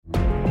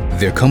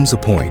There comes a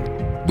point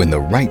when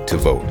the right to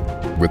vote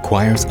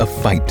requires a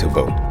fight to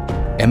vote.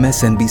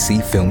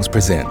 MSNBC Films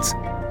presents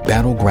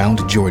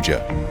Battleground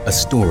Georgia, a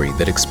story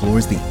that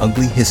explores the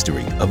ugly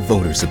history of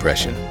voter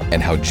suppression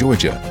and how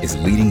Georgia is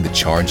leading the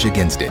charge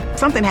against it.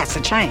 Something has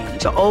to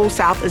change. The old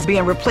South is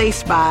being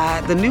replaced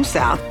by the new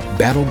South.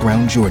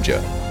 Battleground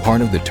Georgia,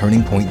 part of the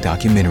Turning Point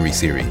documentary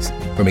series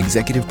from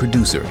executive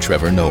producer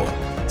Trevor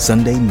Noah.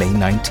 Sunday, May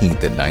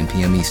 19th at 9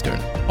 p.m. Eastern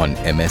on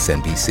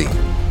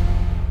MSNBC.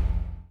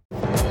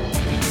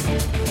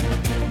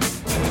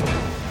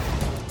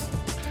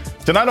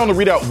 Tonight on the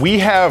ReidOut, we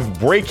have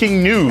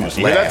breaking news.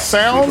 You hear that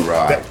sound?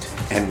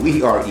 And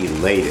we are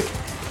elated.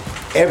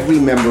 Every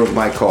member of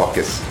my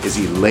caucus is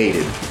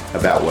elated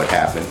about what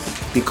happened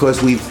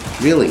because we've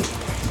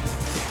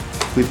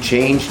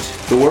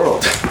changed the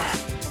world.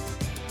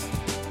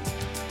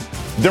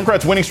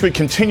 Democrats' winning streak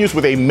continues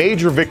with a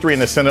major victory in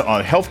the Senate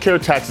on health care,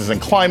 taxes, and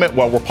climate,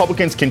 while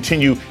Republicans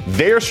continue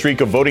their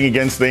streak of voting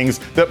against things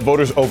that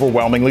voters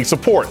overwhelmingly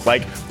support,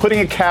 like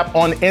putting a cap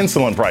on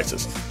insulin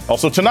prices.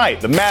 Also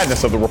tonight, the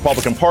madness of the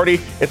Republican Party.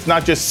 It's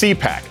not just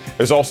CPAC.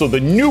 There's also the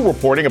new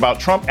reporting about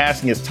Trump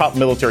asking his top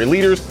military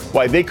leaders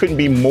why they couldn't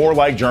be more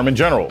like German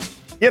generals.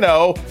 You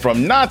know,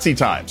 from Nazi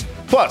times.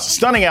 Plus,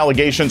 stunning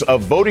allegations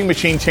of voting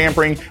machine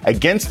tampering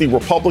against the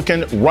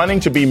Republican running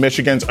to be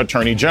Michigan's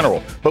Attorney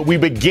General. But we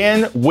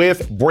begin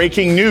with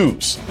breaking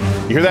news.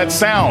 You hear that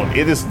sound?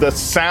 It is the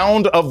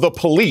sound of the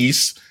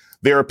police.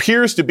 There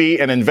appears to be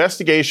an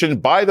investigation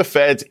by the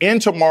feds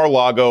into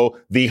Mar-a-Lago,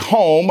 the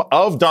home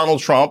of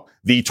Donald Trump,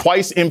 the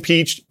twice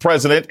impeached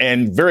president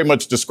and very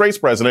much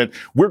disgraced president.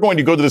 We're going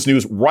to go to this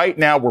news right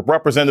now with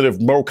Representative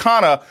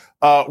Khanna.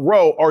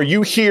 Ro, are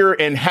you here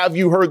and have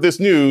you heard this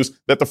news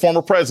that the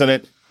former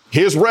president,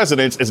 his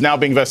residence, is now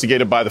being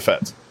investigated by the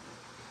feds?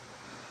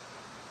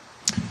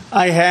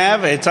 I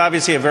have. It's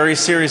obviously a very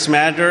serious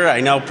matter.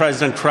 I know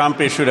President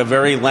Trump issued a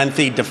very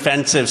lengthy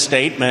defensive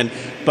statement.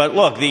 But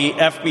look, the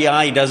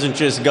FBI doesn't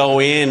just go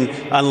in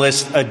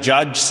unless a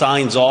judge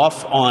signs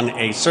off on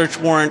a search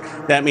warrant.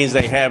 That means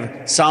they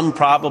have some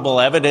probable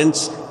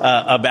evidence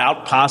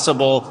about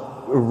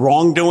possible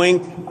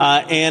wrongdoing.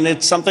 And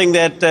it's something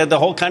that the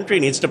whole country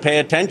needs to pay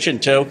attention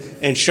to,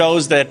 and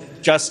shows that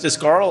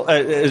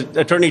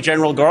Attorney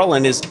General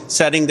Garland is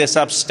setting this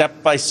up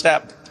step by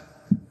step.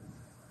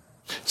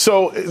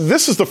 So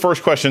this is the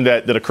first question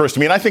that occurs to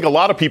me, and I think a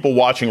lot of people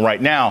watching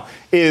right now,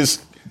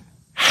 is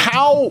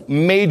how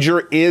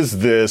major is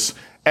this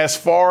as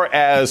far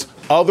as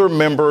other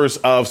members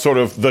of sort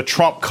of the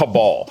Trump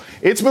cabal?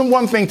 It's been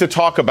one thing to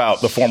talk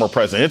about the former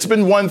president. It's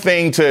been one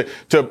thing to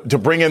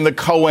bring in the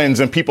Cohens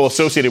and people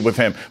associated with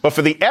him. But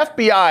for the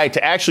FBI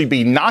to actually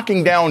be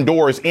knocking down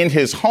doors in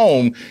his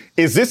home,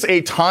 is this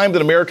a time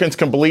that Americans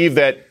can believe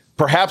that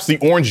perhaps the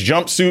orange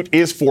jumpsuit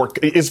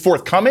is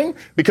forthcoming?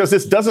 Because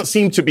this doesn't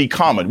seem to be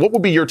common. What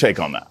would be your take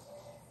on that?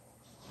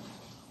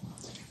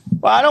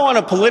 Well, I don't want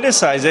to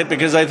politicize it,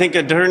 because I think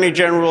Attorney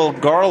General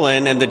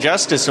Garland and the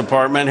Justice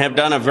Department have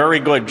done a very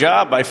good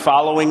job by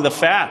following the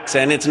facts.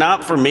 And it's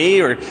not for me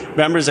or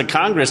members of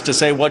Congress to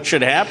say what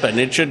should happen.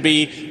 It should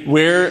be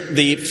where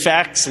the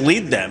facts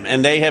lead them.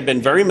 And they have been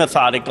very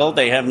methodical.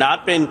 They have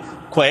not been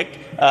quick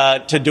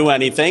to do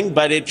anything,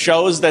 but it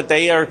shows that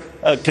they are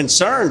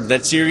concerned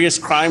that serious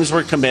crimes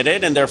were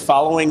committed, and they're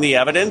following the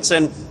evidence.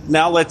 And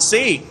now let's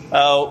see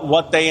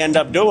what they end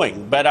up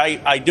doing. But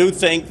I do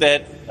think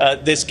that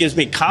this gives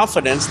me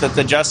confidence that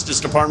the Justice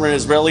Department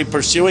is really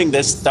pursuing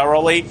this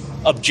thoroughly,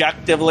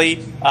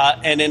 objectively,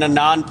 and in a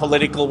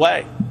non-political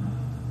way.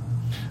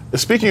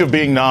 Speaking of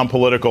being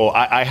non-political,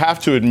 I have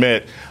to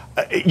admit,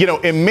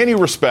 in many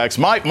respects,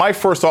 my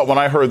first thought when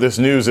I heard this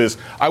news is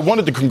I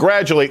wanted to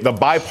congratulate the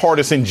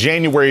bipartisan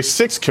January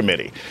 6th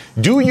committee.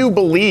 Do you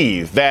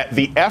believe that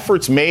the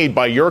efforts made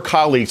by your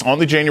colleagues on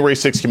the January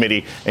 6th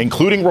committee,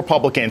 including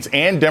Republicans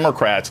and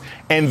Democrats,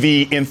 and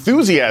the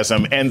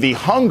enthusiasm and the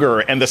hunger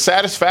and the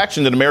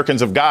satisfaction that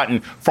Americans have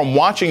gotten from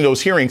watching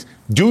those hearings,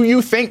 do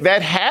you think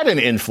that had an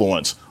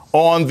influence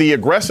on the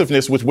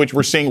aggressiveness with which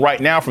we're seeing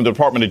right now from the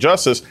Department of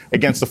Justice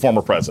against the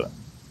former president?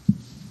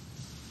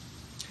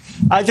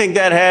 I think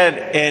that had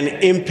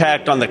an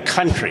impact on the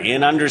country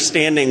in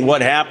understanding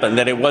what happened,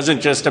 that it wasn't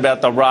just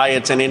about the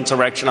riots and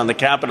insurrection on the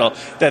Capitol,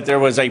 that there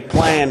was a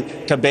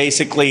plan to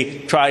basically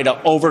try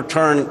to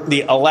overturn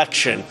the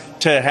election,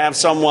 to have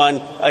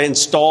someone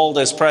installed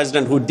as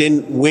president who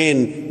didn't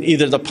win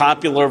either the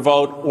popular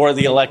vote or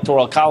the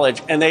Electoral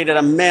College. And they did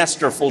a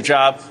masterful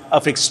job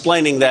of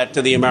explaining that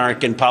to the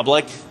American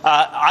public.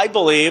 I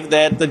believe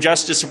that the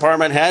Justice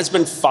Department has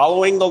been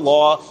following the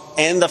law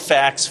and the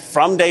facts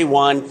from day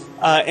one,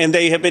 and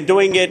they have been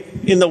doing it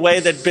in the way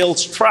that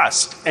builds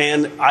trust.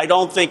 And I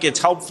don't think it's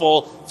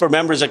helpful for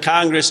members of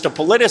Congress to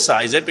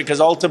politicize it, because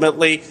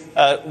ultimately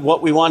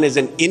what we want is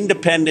an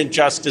independent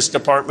Justice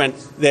Department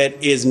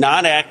that is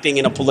not acting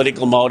in a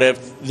political motive.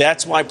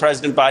 That's why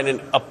President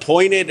Biden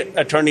appointed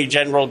Attorney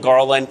General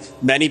Garland.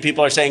 Many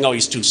people are saying, oh,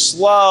 he's too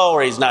slow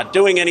or he's not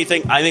doing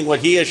anything. I think what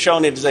he has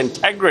shown is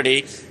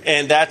integrity,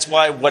 and that's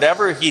why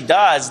whatever he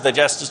does, the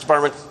Justice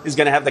Department is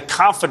going to have the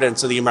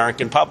confidence of the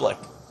American public.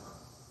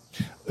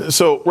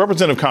 So,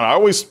 Representative Khanna, I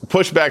always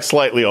push back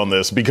slightly on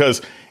this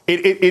because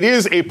it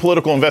is a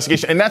political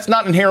investigation, and that's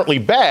not inherently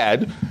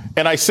bad.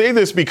 And I say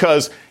this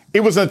because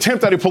it was an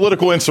attempt at a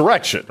political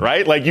insurrection,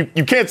 right? Like,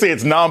 you can't say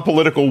it's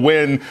non-political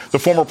when the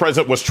former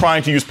president was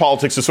trying to use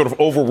politics to sort of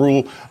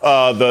overrule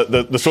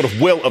the sort of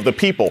will of the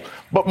people.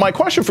 But my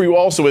question for you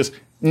also is,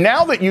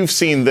 now that you've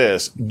seen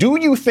this, do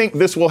you think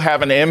this will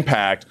have an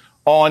impact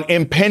on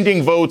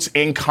impending votes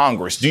in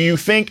Congress? Do you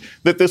think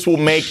that this will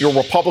make your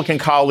Republican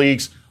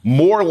colleagues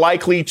more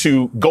likely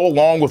to go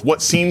along with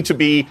what seem to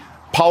be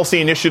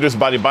policy initiatives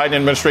by the Biden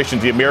administration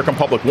the American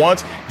public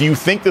wants? Do you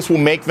think this will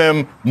make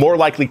them more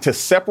likely to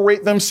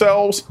separate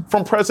themselves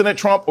from President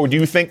Trump? Or do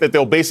you think that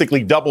they'll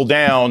basically double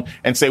down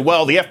and say,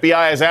 well, the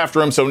FBI is after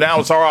him, so now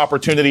it's our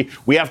opportunity.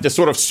 We have to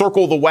sort of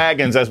circle the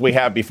wagons as we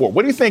have before.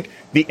 What do you think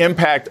the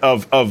impact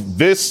of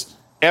this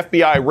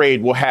FBI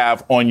raid will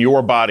have on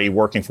your body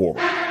working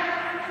forward?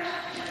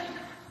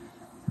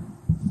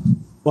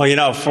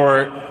 Well,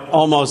 for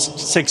almost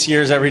 6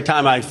 years, every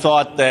time I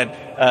thought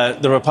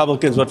that the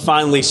Republicans would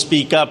finally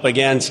speak up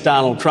against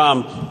Donald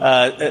Trump,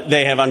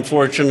 they have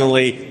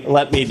unfortunately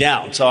let me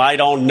down. So I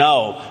don't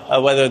know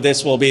whether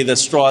this will be the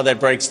straw that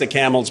breaks the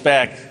camel's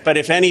back. But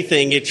if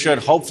anything, it should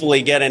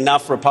hopefully get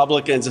enough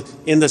Republicans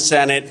in the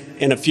Senate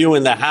and a few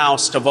in the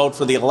House to vote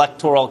for the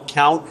Electoral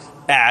Count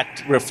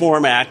Act,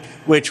 Reform Act,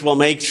 which will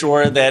make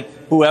sure that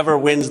whoever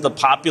wins the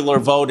popular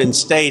vote in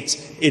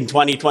states in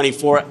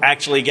 2024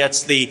 actually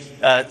gets the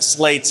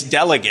slate's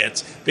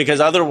delegates, because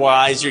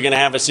otherwise you're going to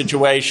have a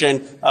situation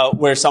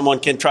where someone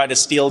can try to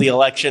steal the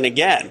election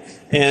again.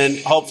 And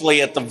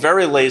hopefully, at the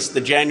very least,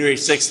 the January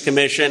 6th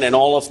Commission and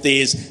all of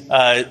these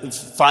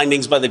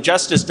findings by the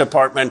Justice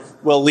Department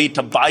will lead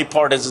to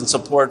bipartisan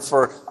support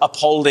for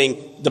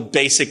upholding the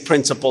basic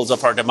principles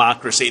of our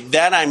democracy.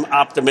 That, I'm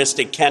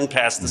optimistic, can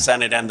pass the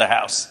Senate and the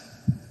House.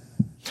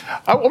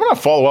 I want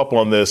to follow up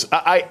on this.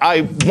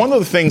 One of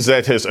the things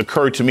that has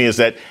occurred to me is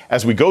that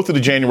as we go through the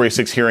January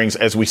 6 hearings,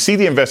 as we see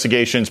the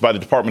investigations by the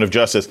Department of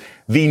Justice,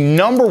 the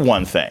number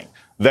one thing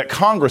that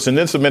Congress and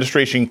this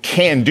administration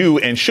can do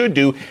and should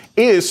do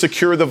is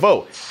secure the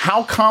vote.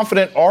 How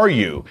confident are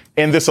you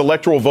in this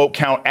Electoral Vote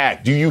Count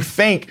Act? Do you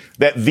think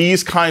that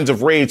these kinds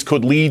of raids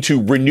could lead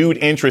to renewed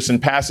interest in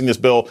passing this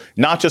bill,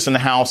 not just in the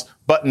House,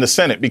 but in the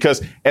Senate?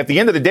 Because at the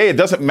end of the day, it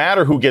doesn't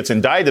matter who gets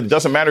indicted. It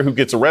doesn't matter who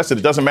gets arrested.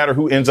 It doesn't matter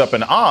who ends up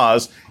in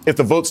Oz if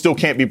the vote still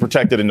can't be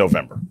protected in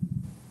November.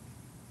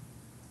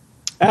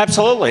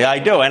 Absolutely, I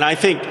do. And I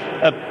think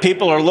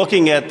people are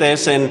looking at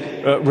this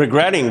and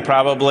regretting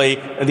probably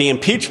the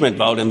impeachment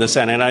vote in the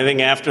Senate. And I think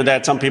after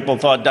that, some people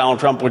thought Donald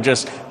Trump would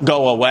just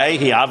go away.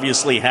 He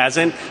obviously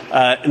hasn't.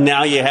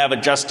 Now you have a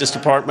Justice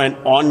Department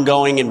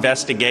ongoing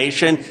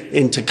investigation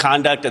into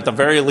conduct, at the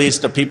very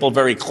least, of people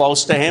very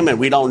close to him. And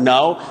we don't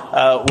know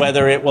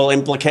whether it will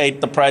implicate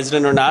the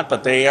president or not.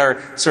 But they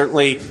are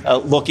certainly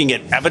looking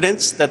at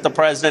evidence that the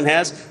president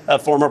has,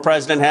 former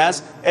president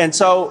has. And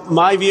so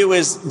my view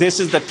is this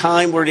is the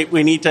time where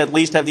we need to at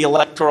least have the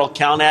Electoral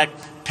Count Act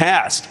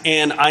passed.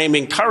 And I am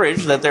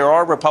encouraged that there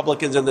are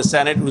Republicans in the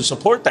Senate who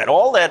support that.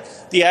 All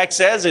that the act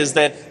says is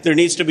that there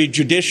needs to be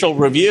judicial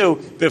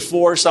review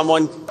before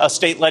a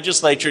state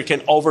legislature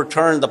can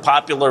overturn the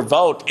popular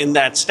vote in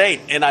that state.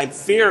 And I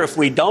fear if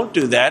we don't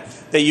do that,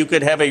 that you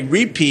could have a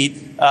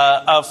repeat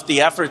of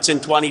the efforts in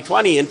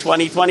 2020 and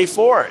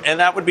 2024. And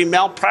that would be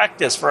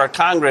malpractice for our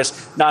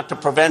Congress not to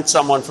prevent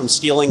someone from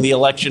stealing the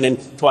election in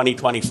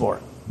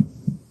 2024.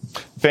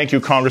 Thank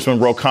you, Congressman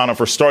Ro Khanna,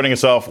 for starting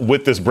us off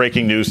with this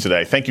breaking news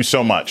today. Thank you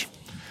so much.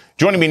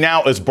 Joining me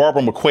now is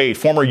Barbara McQuaid,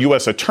 former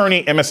U.S.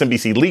 attorney,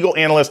 MSNBC legal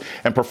analyst,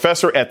 and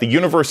professor at the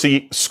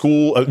University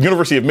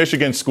of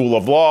Michigan School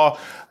of Law.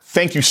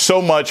 Thank you so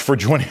much for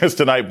joining us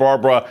tonight,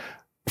 Barbara.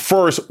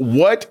 First,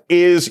 what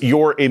is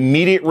your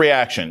immediate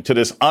reaction to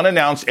this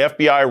unannounced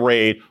FBI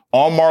raid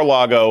on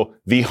Mar-a-Lago,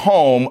 the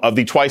home of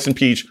the twice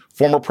impeached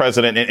former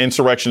president and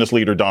insurrectionist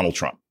leader Donald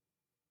Trump?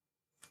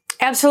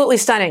 Absolutely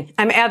stunning.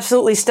 I'm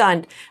absolutely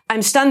stunned.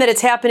 I'm stunned that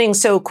it's happening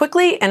so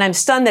quickly, and I'm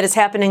stunned that it's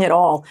happening at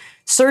all.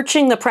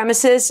 Searching the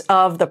premises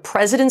of the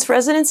president's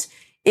residence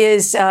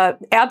is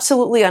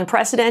absolutely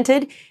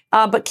unprecedented.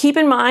 But keep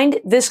in mind,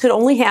 this could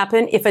only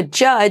happen if a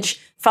judge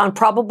found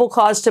probable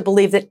cause to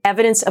believe that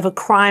evidence of a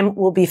crime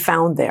will be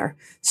found there.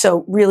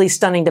 So really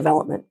stunning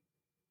development.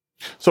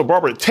 So,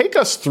 Barbara, take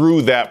us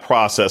through that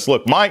process.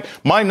 Look, my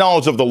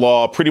knowledge of the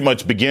law pretty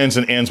much begins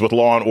and ends with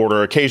Law and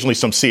Order, occasionally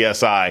some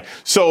CSI.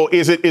 So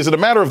is it a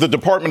matter of the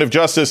Department of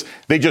Justice?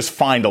 They just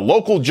find a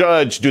local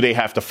judge? Do they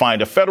have to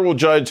find a federal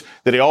judge?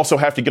 Do they also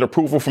have to get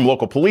approval from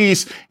local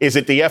police? Is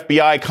it the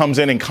FBI comes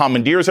in and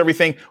commandeers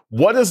everything?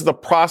 What is the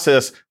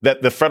process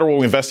that the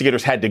federal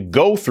investigators had to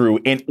go through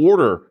in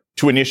order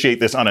to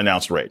initiate this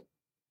unannounced raid?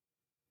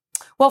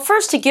 Well,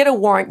 first, to get a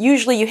warrant,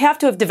 usually you have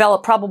to have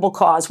developed probable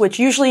cause, which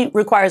usually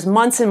requires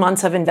months and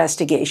months of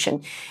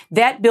investigation.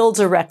 That builds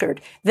a record.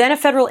 Then a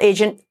federal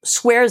agent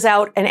swears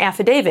out an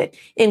affidavit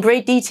in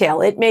great detail.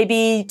 It may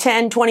be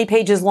 10, 20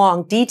 pages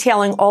long,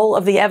 detailing all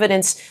of the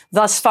evidence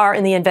thus far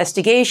in the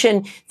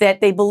investigation that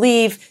they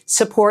believe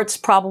supports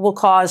probable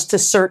cause to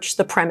search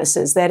the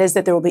premises. That is,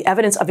 that there will be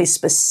evidence of a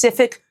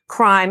specific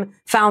crime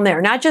found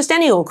there. Not just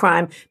any old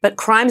crime, but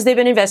crimes they've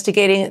been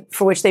investigating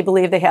for which they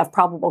believe they have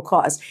probable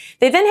cause.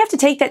 They then have to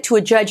take that to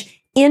a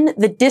judge in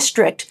the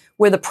district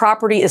where the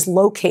property is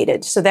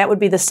located. So that would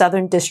be the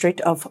Southern District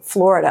of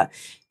Florida.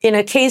 In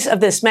a case of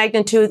this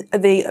magnitude,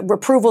 the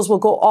approvals will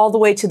go all the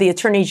way to the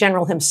Attorney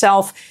General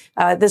himself.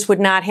 This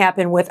would not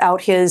happen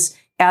without his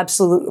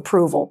absolute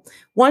approval.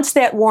 Once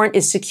that warrant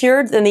is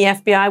secured, then the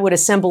FBI would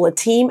assemble a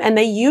team, and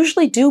they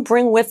usually do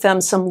bring with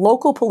them some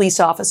local police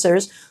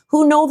officers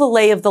who know the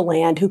lay of the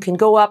land, who can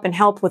go up and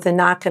help with a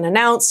knock and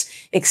announce,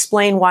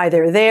 explain why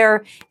they're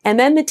there. And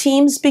then the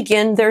teams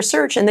begin their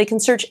search, and they can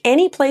search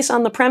any place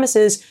on the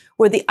premises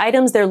where the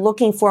items they're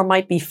looking for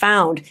might be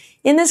found.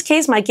 In this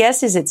case, my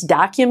guess is it's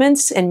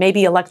documents and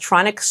maybe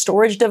electronic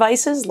storage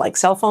devices like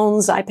cell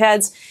phones,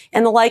 iPads,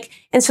 and the like.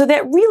 And so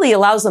that really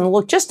allows them to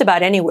look just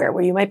about anywhere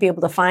where you might be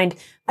able to find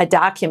a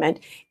document.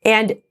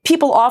 And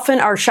people often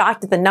are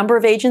shocked at the number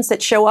of agents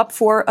that show up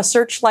for a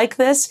search like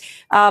this.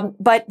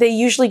 But they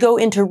usually go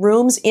into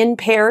rooms in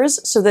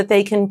pairs so that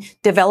they can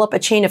develop a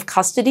chain of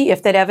custody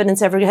if that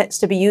evidence ever has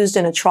to be used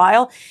in a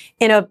trial.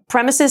 In a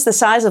premises the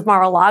size of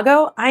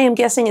Mar-a-Lago, I am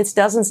guessing it's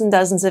dozens and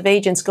dozens of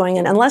agents going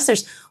in, unless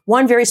there's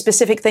one very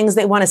specific things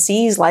they want to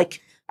seize,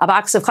 like a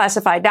box of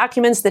classified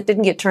documents that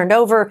didn't get turned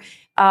over,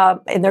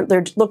 and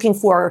they're looking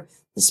for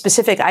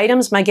specific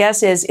items. My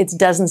guess is it's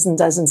dozens and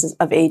dozens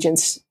of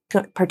agents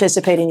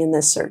participating in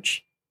this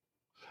search.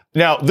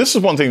 Now, this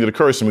is one thing that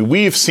occurs to me.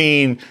 We've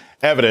seen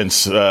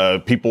evidence.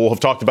 People have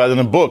talked about it in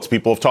the books.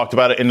 People have talked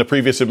about it in the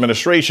previous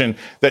administration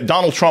that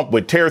Donald Trump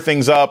would tear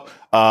things up,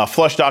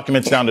 flush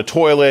documents down the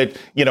toilet,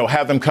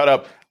 have them cut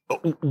up.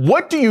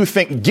 What do you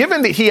think,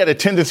 given that he had a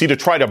tendency to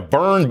try to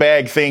burn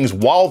bag things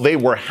while they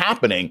were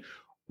happening,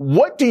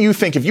 what do you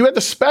think, if you had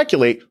to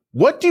speculate,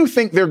 what do you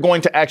think they're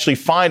going to actually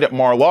find at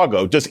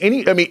Mar-a-Lago?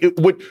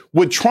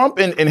 Would Trump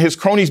and his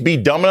cronies be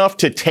dumb enough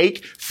to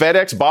take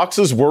FedEx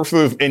boxes worth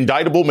of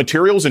indictable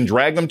materials and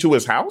drag them to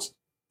his house?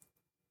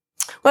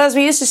 Well, as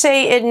we used to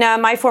say in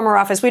my former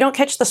office, we don't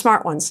catch the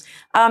smart ones.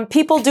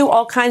 People do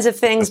all kinds of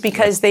things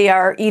because they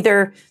are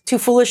either too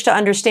foolish to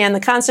understand the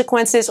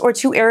consequences or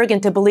too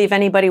arrogant to believe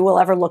anybody will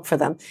ever look for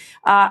them.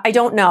 I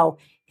don't know.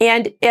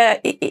 And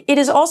it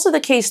is also the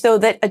case, though,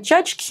 that a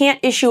judge can't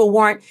issue a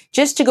warrant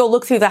just to go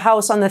look through the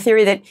house on the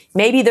theory that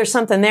maybe there's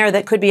something there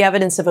that could be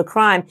evidence of a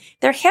crime.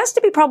 There has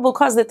to be probable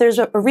cause that there's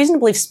a reason to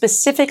believe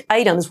specific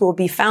items will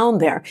be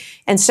found there.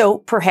 And so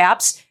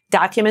perhaps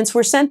documents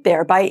were sent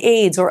there by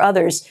aides or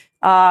others.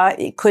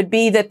 It could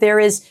be that there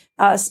is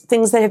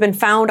things that have been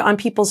found on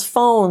people's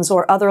phones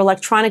or other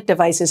electronic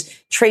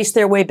devices trace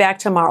their way back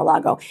to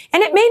Mar-a-Lago.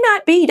 And it may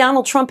not be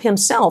Donald Trump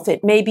himself.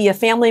 It may be a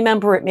family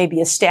member. It may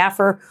be a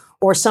staffer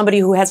or somebody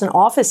who has an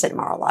office at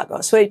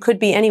Mar-a-Lago. So it could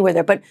be anywhere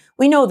there. But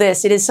we know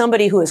this. It is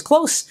somebody who is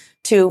close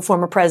to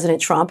former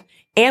President Trump.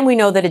 And we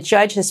know that a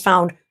judge has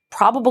found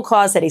probable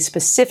cause that a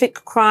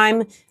specific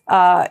crime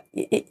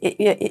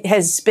it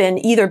has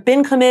either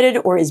been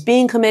committed or is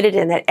being committed,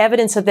 and that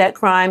evidence of that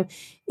crime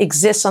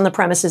exists on the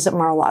premises at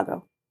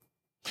Mar-a-Lago.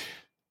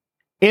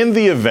 In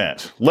the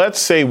event, let's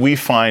say we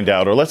find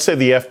out, or let's say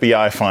the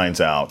FBI finds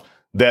out,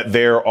 that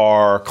there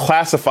are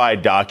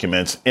classified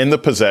documents in the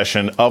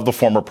possession of the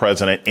former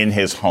president in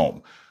his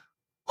home,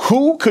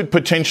 who could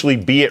potentially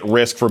be at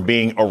risk for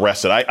being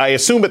arrested? I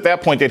assume at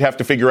that point they'd have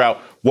to figure out,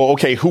 well,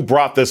 okay, who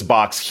brought this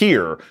box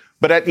here?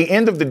 But at the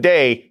end of the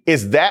day,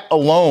 is that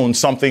alone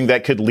something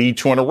that could lead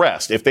to an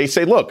arrest? If they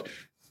say, look,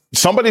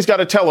 somebody's got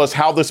to tell us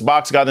how this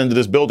box got into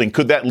this building,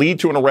 could that lead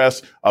to an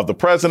arrest of the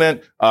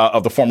president,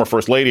 of the former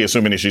first lady,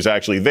 assuming that she's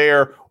actually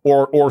there,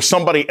 or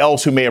somebody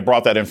else who may have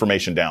brought that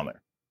information down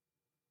there?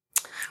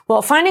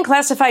 Well, finding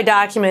classified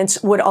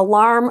documents would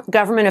alarm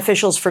government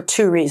officials for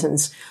two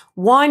reasons.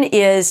 One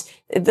is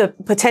the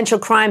potential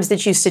crimes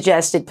that you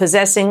suggested,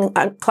 possessing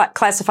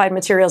classified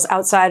materials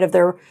outside of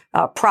their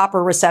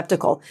proper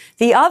receptacle.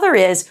 The other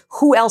is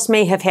who else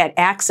may have had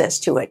access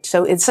to it.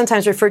 So it's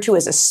sometimes referred to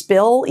as a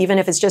spill, even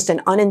if it's just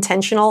an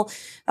unintentional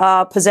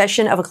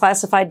possession of a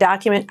classified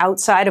document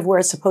outside of where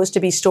it's supposed to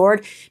be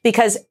stored,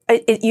 because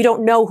you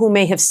don't know who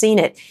may have seen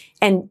it.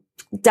 And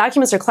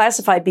documents are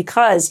classified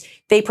because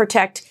they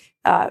protect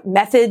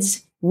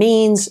methods,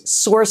 means,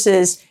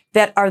 sources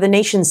that are the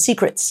nation's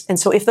secrets. And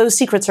so if those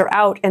secrets are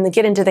out and they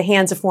get into the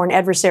hands of foreign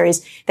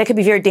adversaries, that could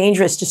be very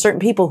dangerous to certain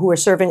people who are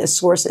serving as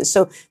sources.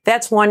 So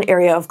that's one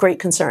area of great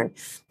concern.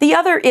 The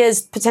other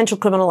is potential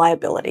criminal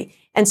liability.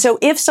 And so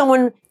if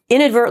someone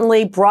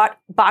inadvertently brought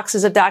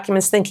boxes of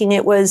documents thinking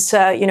it was,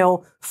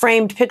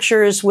 framed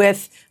pictures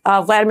with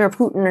Vladimir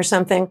Putin or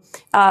something,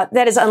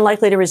 that is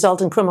unlikely to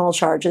result in criminal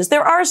charges.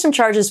 There are some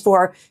charges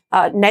for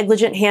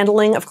negligent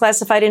handling of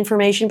classified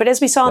information, but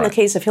as we saw in the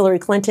case of Hillary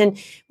Clinton,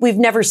 we've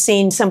never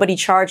seen somebody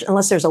charged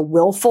unless there's a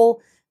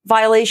willful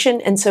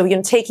violation. And so,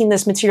 taking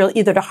this material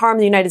either to harm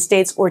the United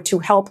States or to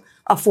help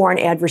a foreign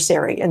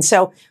adversary. And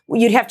so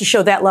you'd have to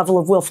show that level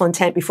of willful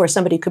intent before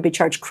somebody could be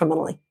charged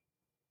criminally.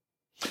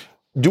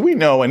 Do we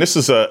know, and this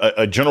is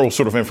a general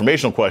sort of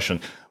informational question,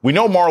 we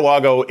know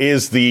Mar-a-Lago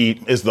is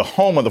the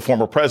home of the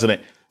former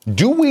president.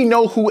 Do we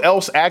know who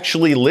else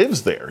actually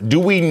lives there? Do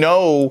we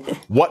know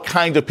what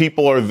kind of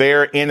people are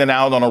there in and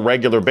out on a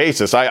regular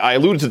basis? I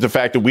alluded to the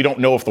fact that we don't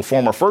know if the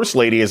former first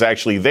lady is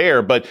actually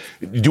there, but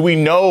do we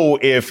know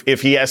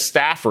if he has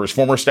staffers,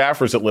 former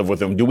staffers that live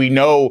with him? Do we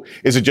know,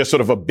 is it just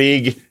sort of a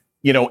big,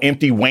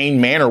 empty Wayne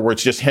Manor where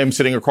it's just him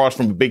sitting across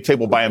from a big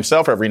table by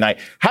himself every night?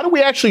 How do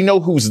we actually know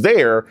who's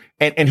there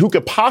and who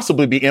could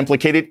possibly be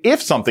implicated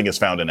if something is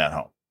found in that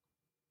home?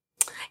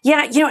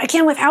 Yeah,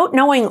 again, without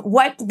knowing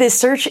what this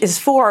search is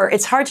for,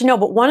 it's hard to know.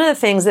 But one of the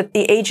things that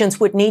the agents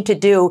would need to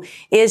do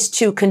is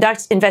to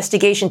conduct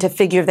investigation to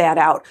figure that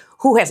out.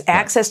 Who has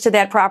access to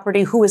that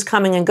property? Who is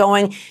coming and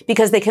going?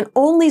 Because they can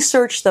only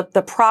search the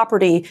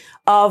property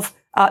of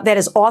that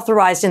is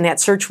authorized in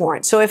that search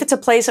warrant. So if it's a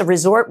place, a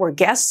resort where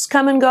guests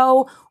come and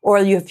go, or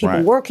you have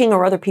people working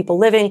or other people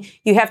living,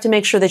 you have to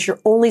make sure that you're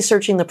only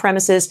searching the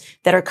premises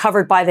that are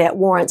covered by that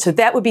warrant. So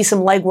that would be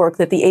some legwork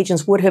that the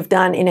agents would have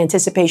done in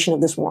anticipation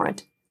of this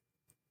warrant.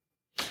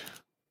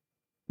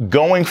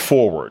 Going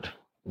forward,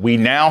 we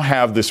now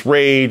have this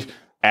raid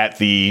at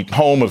the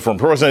home of former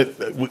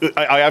president.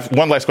 I have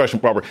one last question,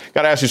 Barbara.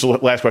 Got to ask you the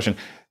last question.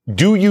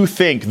 Do you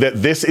think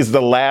that this is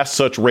the last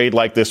such raid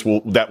like this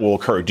that will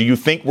occur? Do you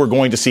think we're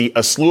going to see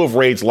a slew of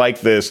raids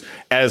like this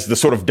as the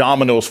sort of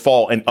dominoes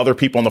fall and other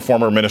people in the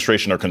former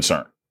administration are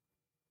concerned?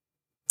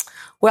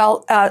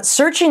 Well,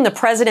 searching the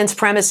president's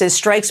premises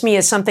strikes me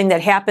as something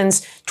that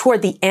happens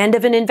toward the end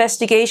of an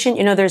investigation.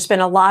 There's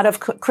been a lot of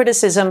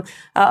criticism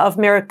of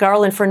Merrick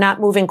Garland for not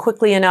moving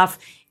quickly enough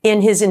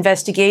in his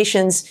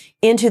investigations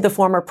into the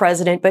former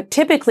president. But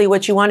typically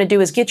what you want to do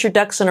is get your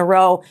ducks in a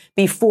row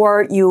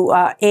before you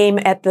aim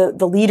at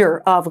the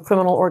leader of a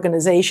criminal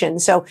organization.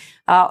 So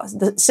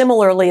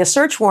similarly, a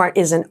search warrant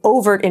is an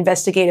overt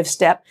investigative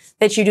step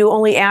that you do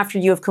only after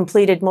you have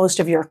completed most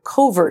of your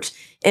covert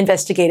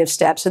investigative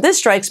steps. So this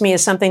strikes me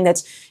as something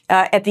that's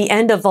at the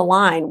end of the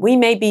line. We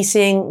may be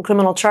seeing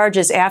criminal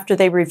charges after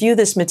they review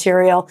this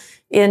material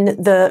in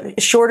the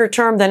shorter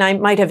term than I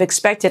might have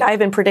expected. I've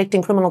been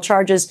predicting criminal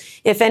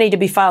charges, if any, to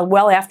be filed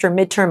well after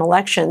midterm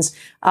elections,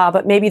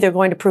 but maybe they're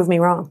going to prove me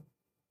wrong.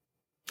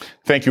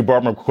 Thank you,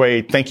 Barbara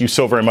McQuaid. Thank you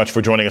so very much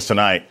for joining us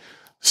tonight.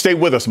 Stay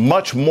with us.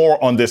 Much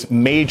more on this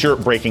major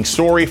breaking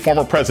story.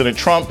 Former President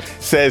Trump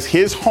says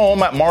his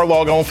home at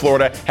Mar-a-Lago in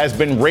Florida has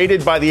been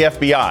raided by the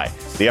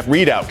FBI. The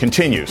ReidOut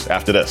continues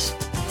after this.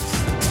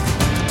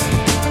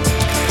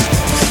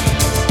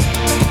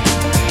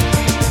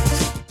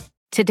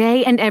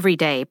 Today and every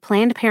day,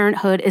 Planned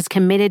Parenthood is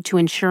committed to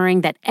ensuring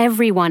that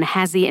everyone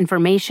has the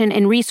information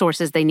and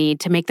resources they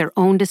need to make their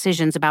own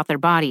decisions about their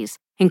bodies,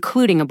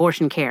 including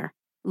abortion care.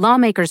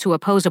 Lawmakers who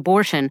oppose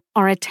abortion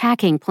are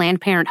attacking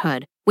Planned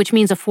Parenthood, which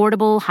means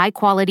affordable,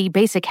 high-quality,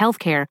 basic health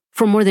care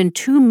for more than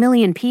 2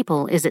 million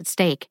people is at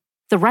stake.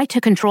 The right to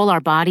control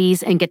our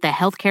bodies and get the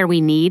health care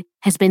we need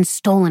has been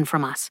stolen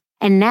from us.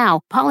 And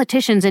now,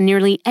 politicians in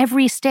nearly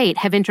every state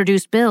have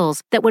introduced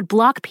bills that would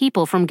block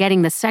people from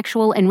getting the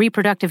sexual and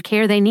reproductive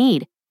care they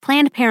need.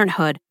 Planned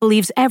Parenthood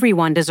believes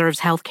everyone deserves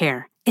health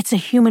care. It's a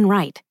human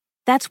right.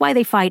 That's why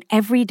they fight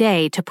every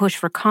day to push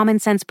for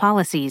common-sense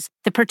policies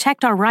that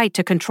protect our right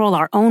to control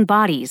our own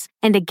bodies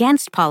and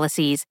against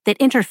policies that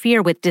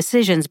interfere with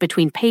decisions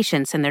between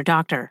patients and their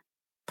doctor.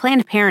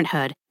 Planned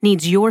Parenthood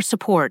needs your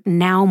support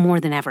now more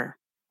than ever.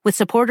 With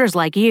supporters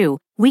like you,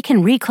 we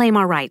can reclaim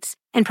our rights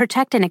and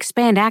protect and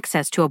expand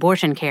access to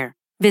abortion care.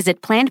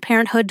 Visit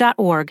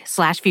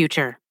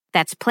PlannedParenthood.org/future.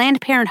 That's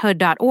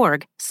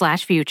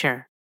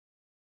PlannedParenthood.org/future.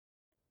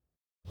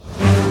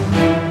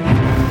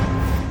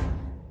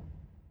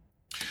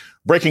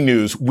 Breaking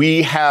news.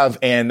 We have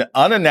an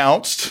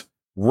unannounced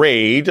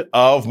raid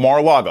of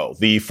Mar-a-Lago,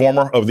 the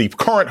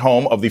current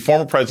home of the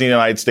former president of the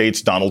United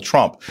States, Donald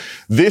Trump.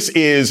 This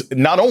is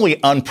not only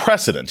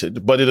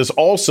unprecedented, but it is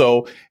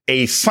also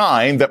a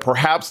sign that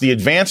perhaps the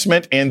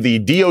advancement in the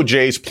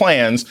DOJ's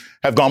plans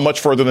have gone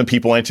much further than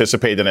people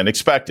anticipated and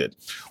expected.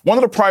 One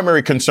of the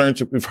primary concerns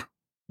that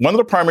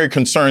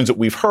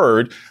we've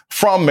heard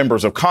from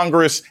members of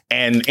Congress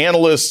and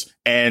analysts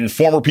and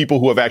former people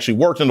who have actually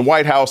worked in the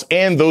White House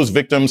and those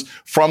victims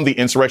from the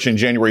insurrection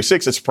January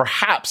 6th is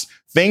perhaps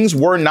things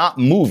were not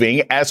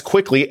moving as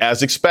quickly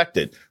as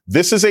expected.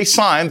 This is a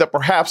sign that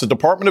perhaps the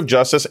Department of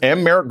Justice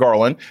and Merrick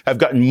Garland have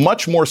gotten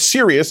much more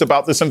serious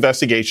about this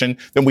investigation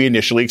than we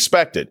initially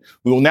expected.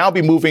 We will now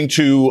be moving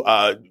to,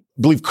 I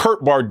believe,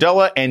 Kurt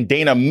Bardella and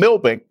Dave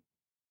Ehrenberg,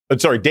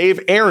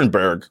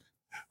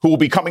 who will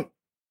be coming.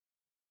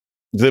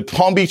 the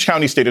Palm Beach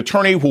County State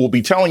Attorney, who will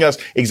be telling us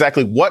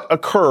exactly what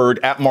occurred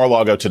at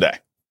Mar-a-Lago today.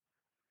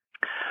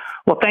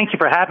 Well, thank you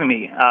for having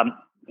me.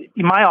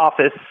 My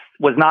office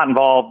was not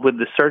involved with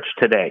the search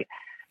today.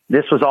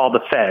 This was all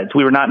the feds.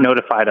 We were not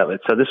notified of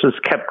it. So this was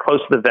kept close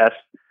to the vest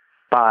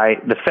by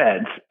the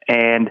feds.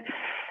 And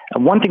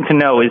one thing to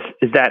know is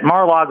that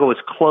Mar-a-Lago is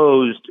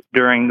closed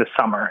during the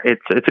summer.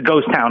 It's a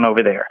ghost town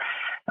over there.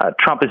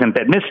 Trump is in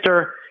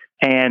Bedminster,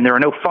 and there are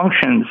no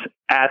functions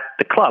at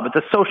the club. It's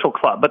a social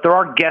club, but there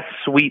are guest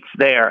suites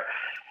there.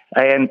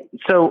 And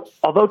so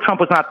although Trump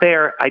was not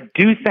there, I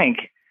do think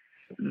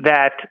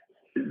that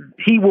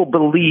he will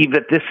believe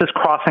that this is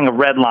crossing a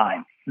red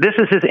line. This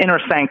is his inner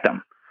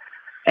sanctum.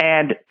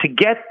 And to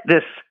get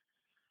this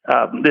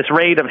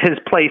raid of his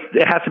place,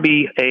 it has to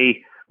be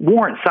a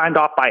warrant signed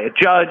off by a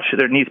judge.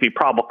 There needs to be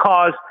probable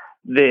cause.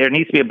 There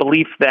needs to be a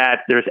belief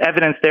that there's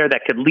evidence there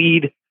that could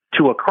lead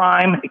to a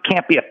crime. It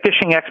can't be a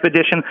fishing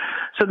expedition.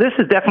 So this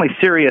is definitely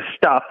serious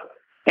stuff.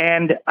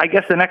 And I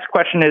guess the next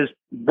question is,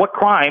 what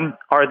crime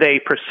are they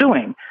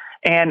pursuing?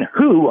 And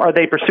who are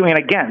they pursuing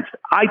against?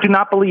 I do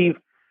not believe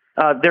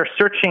they're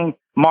searching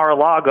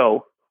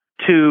Mar-a-Lago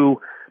to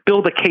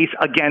build a case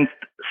against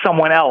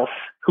someone else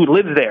who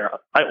lives there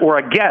or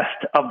a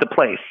guest of the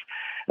place.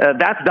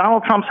 That's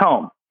Donald Trump's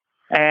home.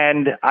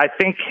 And I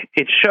think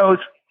it shows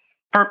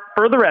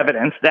further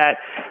evidence that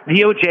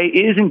DOJ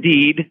is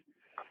indeed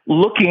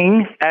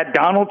looking at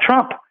Donald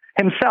Trump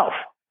himself.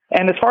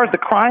 And as far as the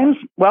crimes,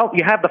 well,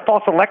 you have the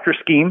false elector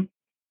scheme,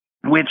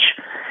 which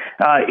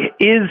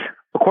is,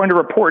 according to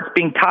reports,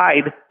 being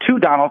tied to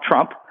Donald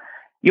Trump.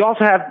 You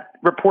also have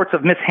reports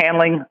of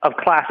mishandling of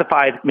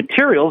classified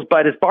materials,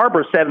 but as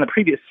Barbara said in the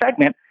previous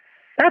segment,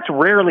 that's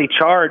rarely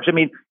charged. I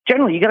mean,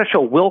 generally, you got to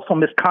show willful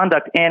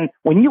misconduct. And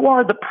when you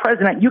are the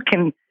president, you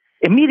can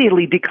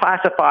immediately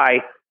declassify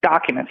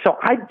documents. So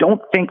I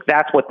don't think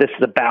that's what this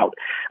is about.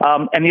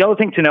 And the other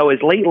thing to know is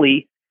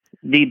lately,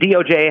 the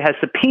DOJ has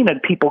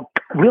subpoenaed people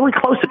really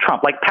close to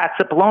Trump, like Pat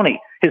Cipollone,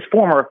 his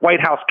former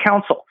White House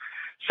counsel.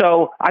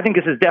 So I think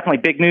this is definitely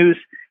big news.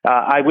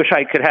 I wish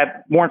I could have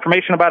more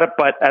information about it,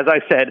 but as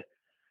I said,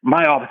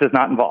 my office is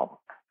not involved.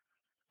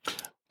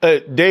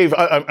 Dave,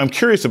 I'm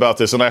curious about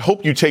this, and I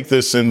hope you take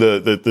this in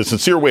the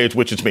sincere way at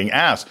which it's being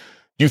asked.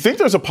 Do you think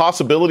there's a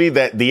possibility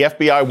that the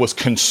FBI was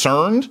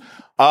concerned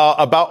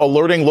about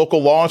alerting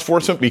local law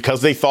enforcement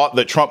because they thought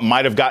that Trump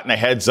might have gotten a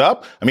heads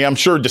up? I mean, I'm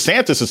sure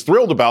DeSantis is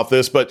thrilled about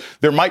this, but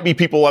there might be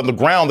people on the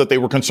ground that they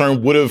were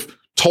concerned would have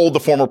told the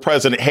former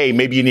president, hey,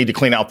 maybe you need to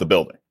clean out the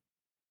building.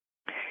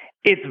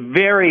 It's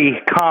very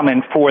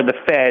common for the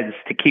feds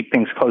to keep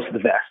things close to the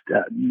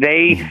vest.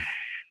 They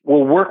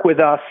will work with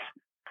us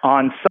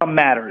on some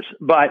matters,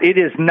 but it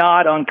is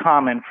not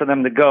uncommon for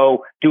them to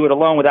go do it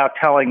alone without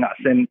telling us.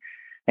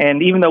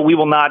 And even though we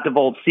will not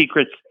divulge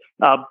secrets,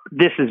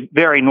 this is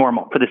very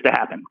normal for this to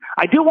happen.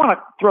 I do want to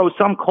throw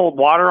some cold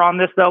water on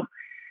this, though.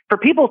 For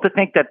people to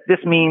think that this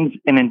means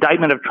an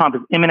indictment of Trump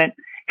is imminent,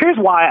 here's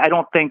why I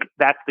don't think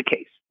that's the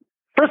case.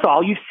 First of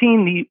all, you've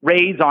seen the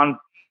raids on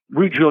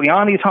Rudy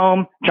Giuliani's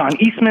home, John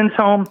Eastman's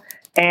home,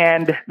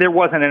 and there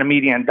wasn't an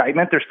immediate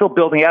indictment. They're still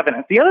building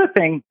evidence. The other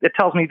thing that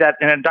tells me that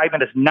an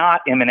indictment is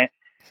not imminent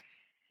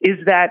is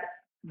that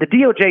the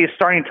DOJ is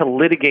starting to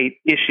litigate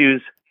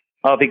issues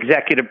of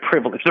executive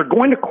privilege. They're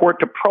going to court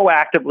to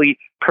proactively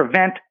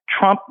prevent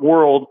Trump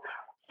world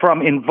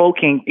from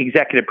invoking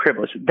executive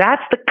privilege.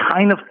 That's the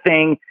kind of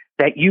thing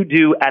that you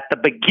do at the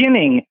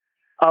beginning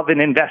of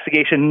an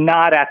investigation,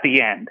 not at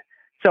the end.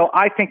 So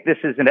I think this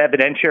is an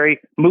evidentiary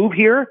move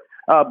here,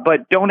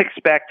 but don't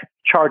expect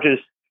charges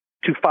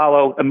to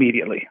follow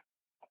immediately.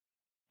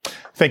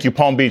 Thank you,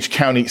 Palm Beach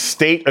County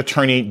State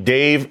Attorney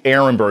Dave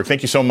Ehrenberg.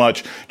 Thank you so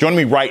much. Joining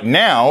me right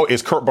now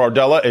is Kurt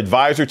Bardella,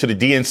 advisor to the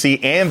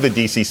DNC and the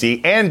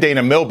DCC, and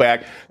Dana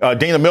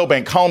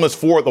Milbank, columnist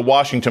for The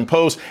Washington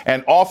Post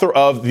and author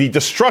of The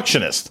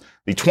Destructionist,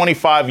 the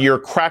 25-year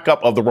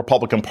crack-up of the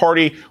Republican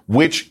Party,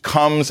 which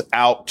comes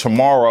out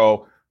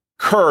tomorrow.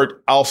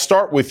 Kurt, I'll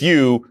start with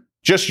you.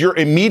 Just your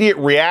immediate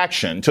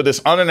reaction to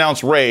this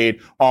unannounced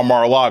raid on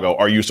Mar-a-Lago.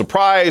 Are you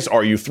surprised?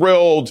 Are you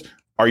thrilled?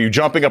 Are you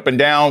jumping up and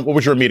down? What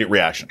was your immediate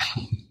reaction?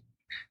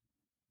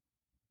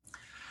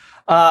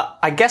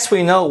 I guess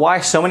we know why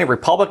so many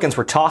Republicans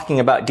were talking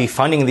about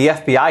defunding the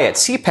FBI at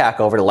CPAC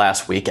over the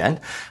last weekend.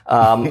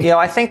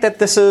 I think that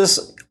this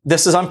is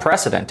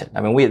unprecedented. I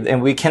mean,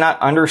 we cannot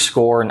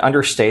underscore and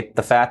understate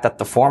the fact that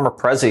the former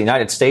president of the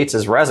United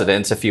States'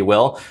 residence, if you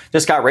will,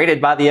 just got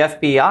raided by the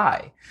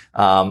FBI.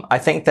 I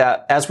think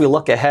that as we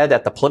look ahead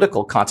at the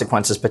political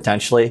consequences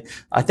potentially,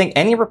 I think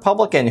any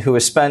Republican who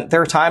has spent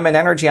their time and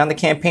energy on the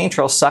campaign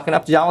trail sucking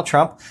up to Donald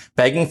Trump,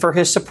 begging for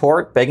his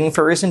support, begging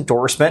for his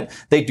endorsement,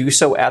 they do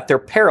so at their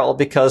peril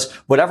because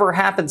whatever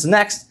happens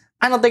next,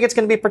 I don't think it's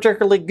going to be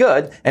particularly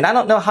good. And I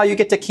don't know how you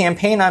get to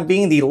campaign on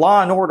being the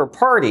law and order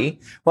party.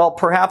 Well,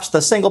 perhaps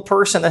the single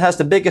person that has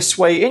the biggest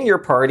sway in your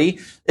party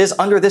is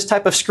under this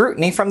type of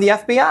scrutiny from the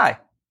FBI.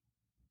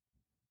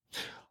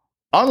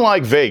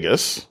 Unlike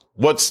Vegas,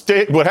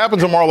 what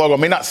happens in Mar-a-Lago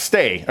may not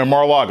stay in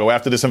Mar-a-Lago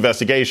after this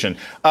investigation.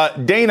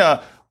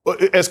 Dana,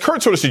 as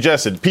Kurt sort of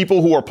suggested,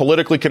 people who are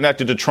politically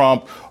connected to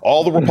Trump,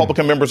 all the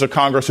Republican members of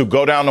Congress who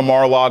go down to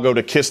Mar-a-Lago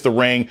to kiss the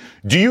ring,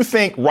 do you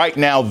think right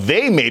now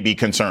they may be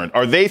concerned?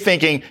 Are they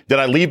thinking, did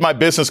I leave my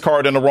business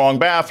card in the wrong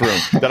bathroom?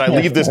 Did I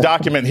leave this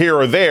document here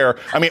or there?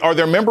 I mean, are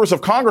there members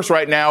of Congress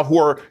right now who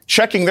are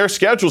checking their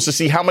schedules to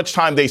see how much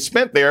time they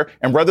spent there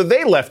and whether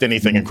they left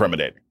anything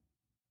incriminating?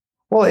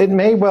 Well, it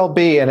may well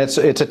be, and it's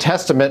a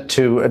testament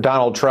to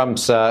Donald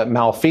Trump's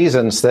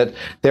malfeasance that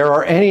there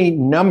are any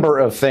number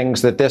of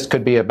things that this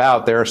could be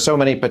about. There are so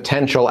many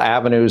potential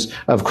avenues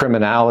of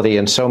criminality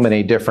and so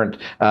many different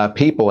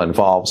people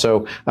involved.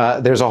 So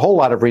there's a whole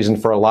lot of reason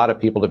for a lot of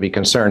people to be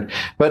concerned.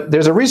 But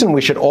there's a reason we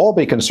should all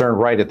be concerned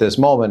right at this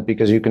moment,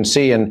 because you can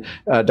see in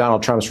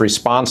Donald Trump's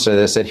response to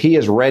this that he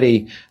is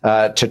ready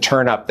to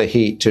turn up the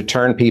heat, to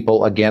turn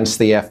people against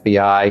the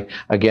FBI,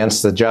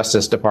 against the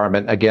Justice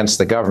Department, against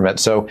the government.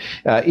 So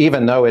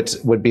even though it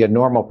would be a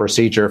normal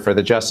procedure for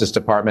the Justice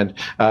Department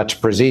to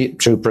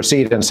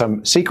proceed in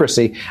some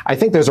secrecy, I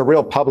think there's a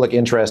real public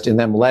interest in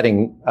them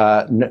letting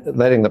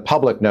the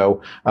public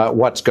know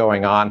what's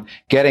going on,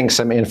 getting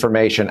some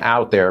information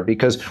out there,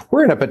 because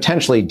we're in a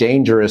potentially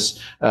dangerous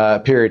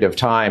period of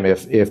time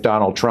if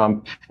Donald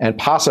Trump, and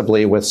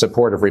possibly with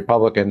support of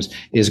Republicans,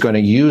 is going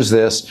to use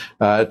this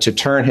to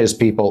turn his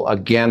people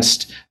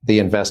against the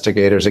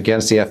investigators,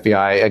 against the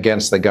FBI,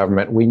 against the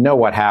government. We know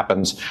what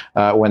happens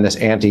when this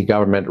anti-government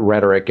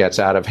rhetoric gets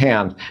out of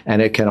hand,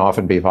 and it can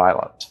often be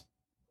violent.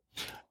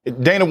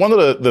 Dana, one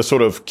of the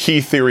sort of key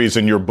theories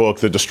in your book,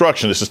 The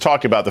Destructionist, is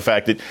talking about the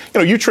fact that,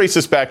 you trace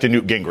this back to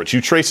Newt Gingrich. You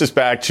trace this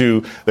back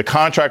to the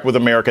contract with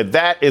America.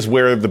 That is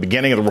where the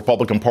beginning of the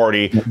Republican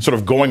Party sort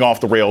of going off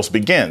the rails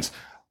begins.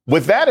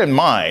 With that in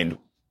mind,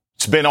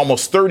 it's been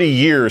almost 30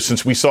 years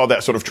since we saw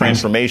that sort of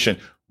transformation.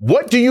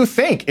 What do you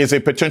think is a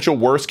potential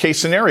worst case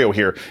scenario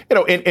here?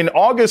 In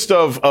August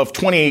of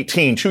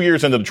 2018, 2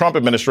 years into the Trump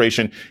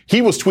administration,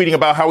 he was tweeting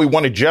about how he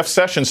wanted Jeff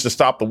Sessions to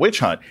stop the witch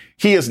hunt.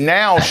 He has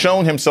now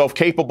shown himself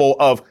capable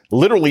of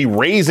literally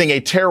raising a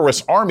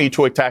terrorist army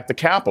to attack the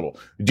Capitol.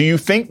 Do you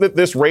think that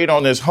this raid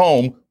on his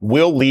home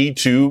will lead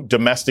to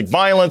domestic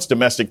violence,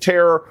 domestic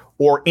terror,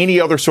 or any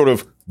other sort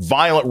of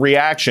violent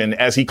reaction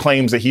as he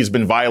claims that he's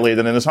been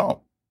violated in his home?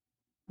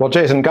 Well,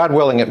 Jason, God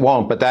willing, it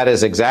won't, but that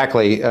is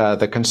exactly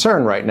the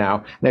concern right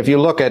now. And if you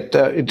look at,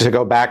 to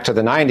go back to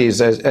the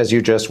 90s, as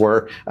you just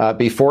were,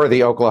 before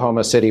the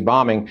Oklahoma City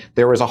bombing,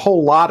 there was a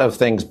whole lot of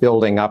things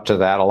building up to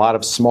that, a lot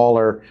of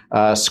smaller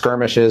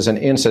skirmishes and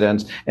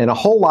incidents, and a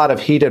whole lot of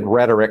heated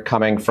rhetoric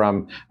coming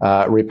from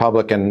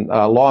Republican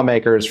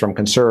lawmakers, from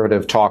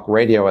conservative talk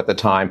radio at the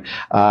time.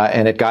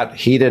 And it got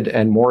heated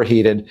and more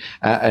heated,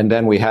 and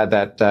then we had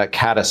that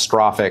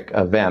catastrophic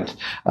event.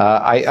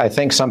 I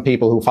think some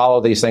people who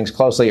follow these things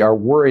closely are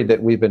worried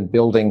that we've been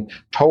building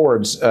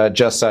towards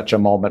just such a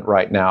moment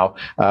right now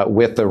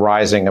with the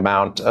rising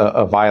amount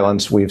of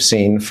violence we've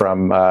seen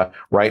from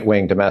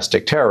right-wing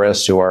domestic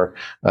terrorists, who are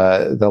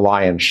the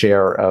lion's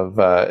share of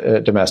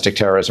domestic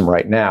terrorism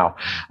right now.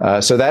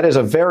 So that is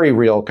a very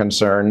real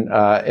concern.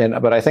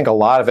 But I think a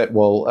lot of it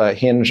will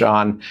hinge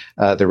on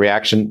the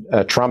reaction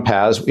Trump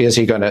has. Is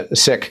he going to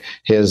sick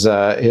his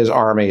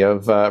army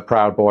of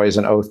Proud Boys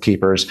and Oath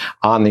Keepers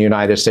on the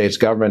United States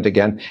government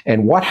again?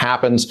 And what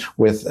happens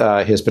with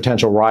his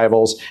potential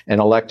rivals and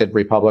elected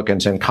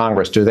Republicans in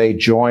Congress? Do they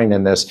join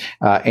in this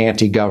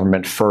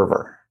anti-government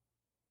fervor?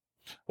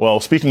 Well,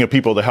 speaking of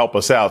people to help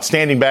us out,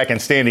 standing back and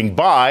standing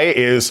by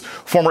is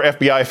former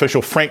FBI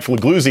official Frank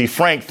Figliguzzi.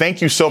 Frank,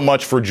 thank you so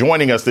much for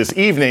joining us this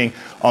evening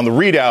on the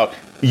ReidOut.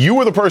 You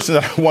were the person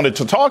that I wanted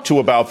to talk to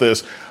about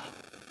this.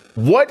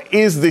 What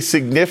is the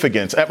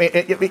significance? I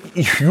mean,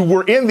 you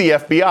were in the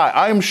FBI.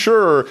 I'm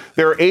sure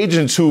there are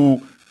agents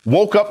who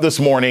woke up this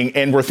morning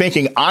and were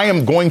thinking, I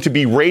am going to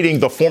be raiding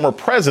the former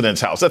president's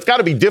house. That's got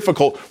to be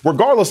difficult,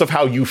 regardless of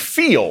how you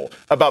feel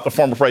about the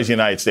former president of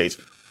the United States.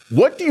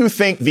 What do you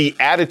think the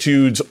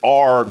attitudes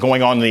are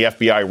going on in the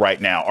FBI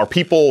right now?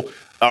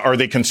 Are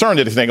they concerned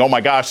that they think, oh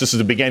my gosh, this is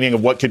the beginning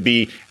of what could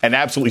be an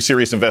absolutely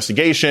serious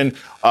investigation?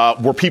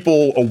 Were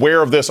people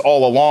aware of this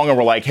all along and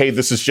were like, hey,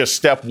 this is just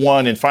step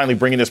one in finally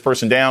bringing this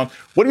person down?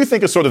 What do you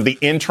think is sort of the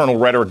internal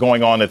rhetoric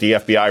going on at the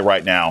FBI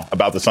right now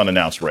about this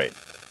unannounced raid?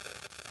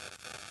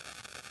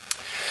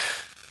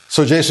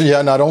 So, Jason,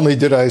 not only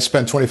did I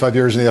spend 25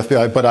 years in the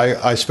FBI, but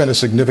I spent a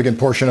significant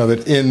portion of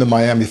it in the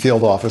Miami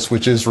field office,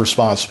 which is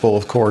responsible,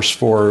 of course,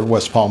 for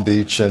West Palm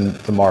Beach and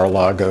the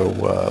Mar-a-Lago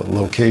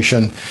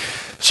location.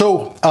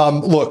 So,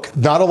 look,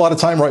 not a lot of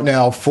time right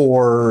now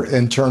for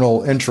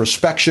internal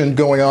introspection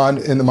going on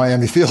in the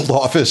Miami field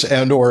office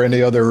and or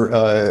any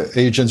other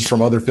agents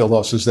from other field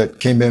offices that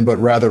came in, but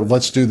rather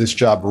let's do this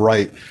job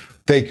right.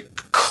 They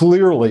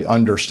clearly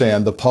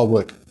understand the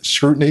public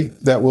scrutiny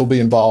that will be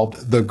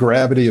involved, the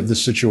gravity of the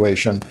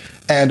situation,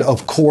 and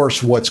of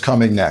course, what's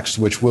coming next,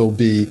 which will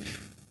be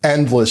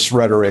endless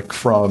rhetoric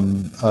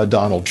from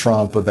Donald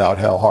Trump about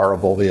how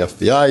horrible the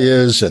FBI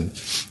is and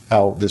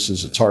how this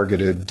is a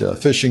targeted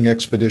fishing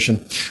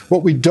expedition.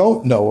 What we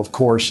don't know, of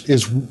course,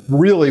 is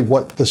really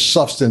what the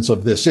substance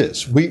of this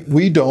is.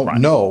 We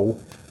don't know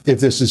if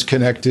this is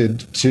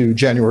connected to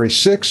January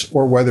 6th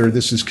or whether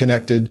this is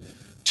connected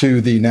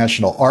to the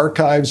National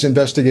Archives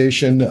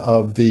investigation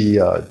of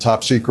the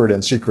top secret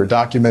and secret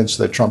documents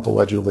that Trump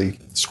allegedly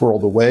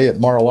squirreled away at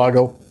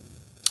Mar-a-Lago.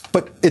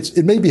 But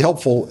it may be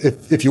helpful,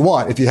 if you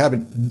want, if you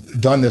haven't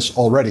done this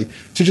already,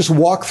 to just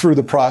walk through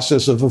the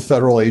process of a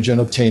federal agent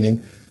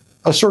obtaining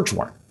a search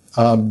warrant.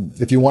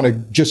 If you want to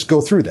just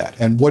go through that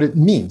and what it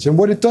means and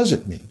what it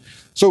doesn't mean.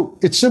 So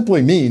it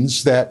simply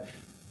means that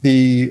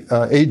the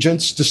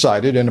agents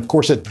decided, and of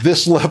course at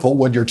this level,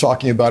 when you're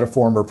talking about a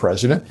former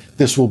president,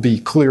 this will be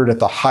cleared at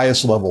the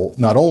highest level,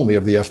 not only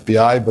of the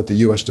FBI, but the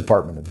U.S.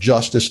 Department of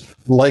Justice,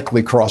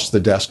 likely cross the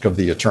desk of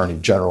the Attorney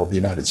General of the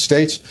United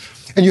States.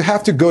 And you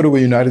have to go to a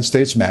United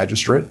States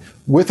magistrate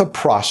with a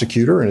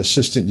prosecutor, an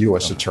assistant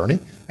U.S. attorney,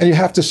 and you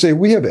have to say,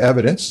 we have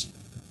evidence,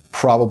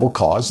 probable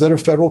cause, that a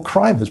federal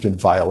crime has been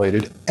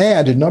violated.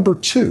 And number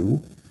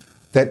two,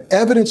 that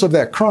evidence of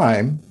that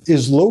crime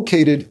is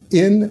located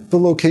in the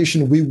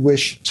location we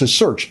wish to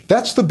search.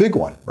 That's the big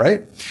one,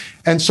 right?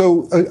 And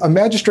so a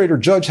magistrate or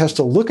judge has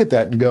to look at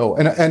that and go,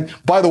 and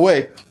by the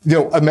way,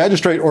 a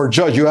magistrate or a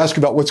judge, you ask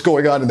about what's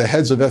going on in the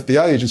heads of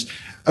FBI agents.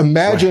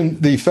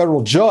 Imagine the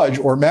federal judge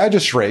or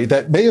magistrate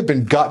that may have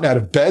been gotten out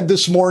of bed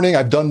this morning.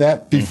 I've done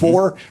that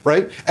before,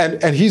 right?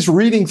 And he's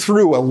reading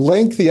through a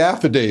lengthy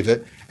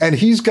affidavit, and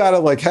he's got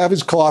to have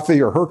his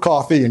coffee or her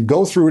coffee and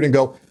go through it and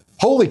go,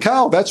 holy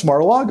cow, that's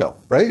Mar-a-Lago,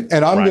 right?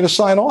 And I'm going to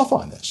sign off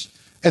on this.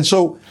 And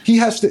so he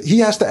has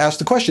to ask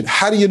the question,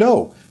 how do you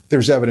know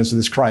there's evidence of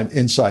this crime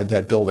inside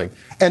that building?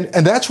 And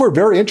that's where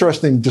very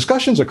interesting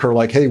discussions occur,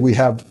 like, hey, we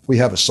have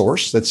a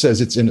source that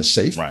says it's in a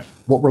safe, right,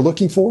 what we're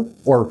looking for,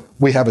 or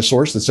we have a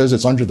source that says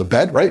it's under the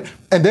bed, right?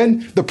 And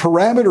then the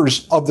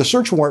parameters of the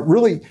search warrant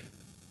really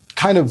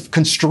kind of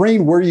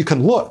constrain where you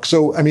can look.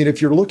 So, I mean,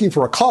 if you're looking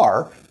for a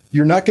car,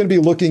 you're not going to be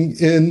looking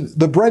in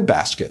the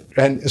breadbasket.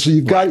 And so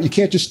you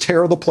can't just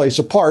tear the place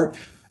apart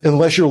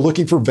unless you're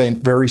looking for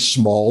very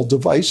small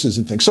devices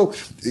and things. So,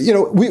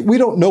 we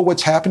don't know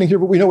what's happening here,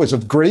 but we know it's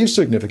of grave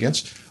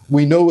significance.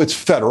 We know it's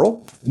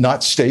federal,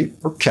 not state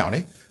or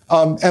county.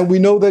 And we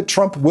know that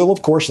Trump will,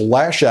 of course,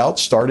 lash out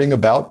starting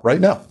about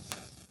right now.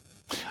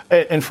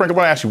 And Frank, I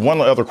want to ask you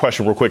one other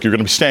question real quick. You're going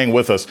to be staying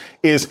with us.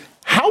 Is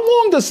how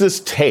long does this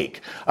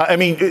take? I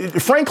mean,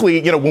 frankly,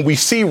 when we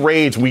see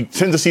raids, we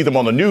tend to see them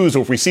on the news,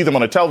 or if we see them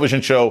on a television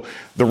show,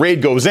 the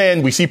raid goes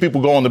in, we see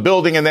people go in the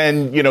building, and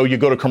then, you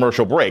go to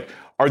commercial break.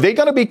 Are they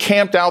going to be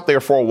camped out there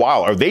for a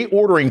while? Are they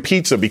ordering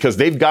pizza because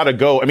they've got to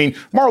go? I mean,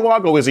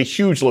 Mar-a-Lago is a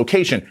huge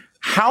location.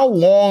 How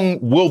long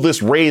will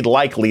this raid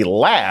likely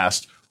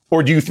last?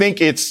 Or do you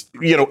think it's,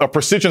 a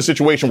precision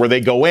situation where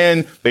they go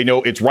in, they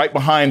know it's right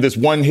behind this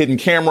one hidden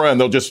camera, and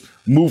they'll just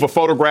move a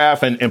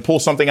photograph and pull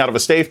something out of a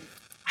safe?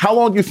 How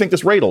long do you think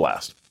this raid will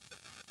last?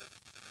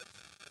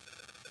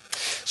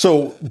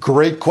 So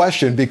great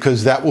question,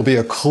 because that will be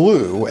a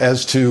clue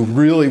as to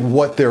really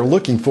what they're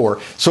looking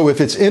for. So if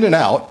it's in and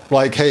out,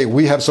 like, hey,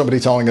 we have somebody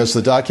telling us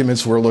the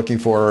documents we're looking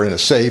for are in a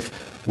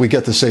safe, we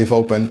get the safe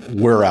open,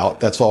 we're out.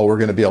 That's all we're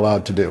going to be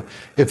allowed to do.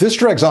 If this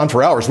drags on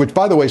for hours, which,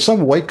 by the way,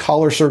 some white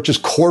collar searches,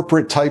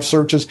 corporate type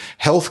searches,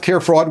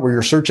 healthcare fraud, where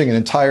you're searching an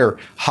entire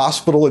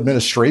hospital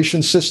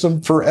administration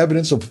system for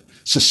evidence of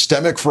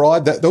systemic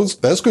fraud,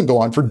 that's going to go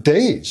on for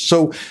days.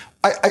 So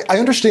I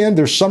understand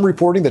there's some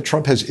reporting that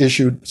Trump has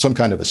issued some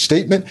kind of a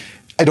statement.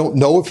 I don't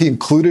know if he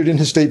included in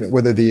his statement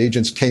whether the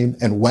agents came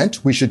and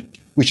went. We should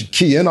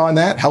key in on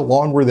that. How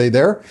long were they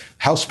there?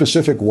 How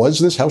specific was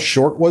this? How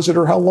short was it,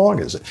 or how long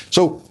is it?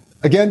 So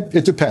again,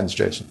 it depends,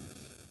 Jason.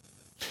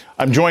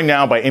 I'm joined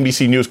now by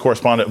NBC News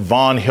correspondent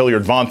Vaughn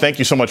Hilliard. Vaughn, thank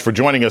you so much for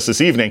joining us this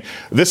evening.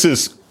 This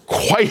is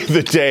quite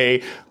the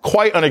day,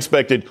 quite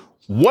unexpected.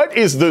 What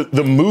is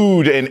the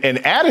mood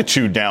and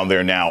attitude down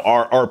there now?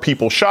 Are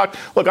people shocked?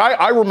 Look,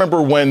 I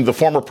remember when the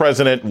former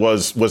president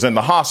was in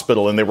the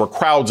hospital, and there were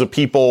crowds of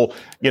people,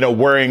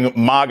 wearing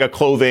MAGA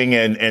clothing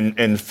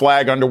and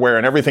flag underwear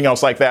and everything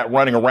else like that,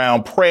 running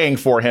around praying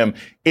for him.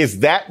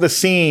 Is that the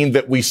scene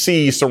that we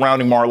see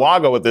surrounding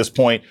Mar-a-Lago at this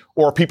point,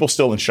 or are people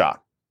still in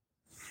shock?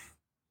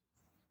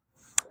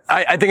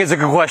 I think it's a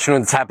good question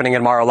what's happening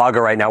in Mar-a-Lago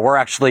right now. We're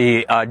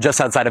actually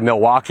just outside of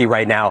Milwaukee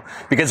right now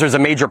because there's a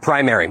major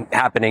primary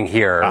happening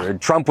here.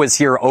 Trump was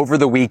here over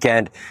the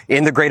weekend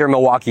in the greater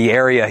Milwaukee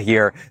area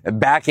here,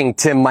 backing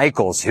Tim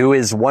Michels, who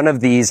is one of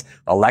these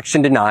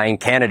election-denying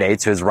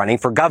candidates who is running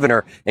for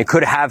governor and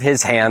could have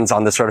his hands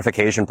on the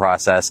certification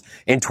process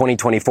in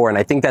 2024. And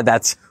I think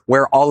that's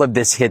where all of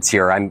this hits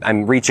here.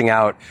 I'm reaching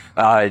out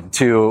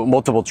to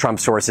multiple Trump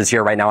sources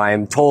here right now. I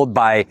am told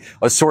by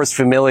a source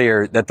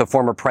familiar that the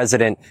former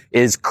president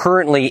is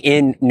currently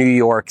in New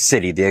York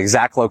City. The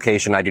exact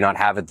location I do not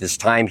have at this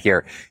time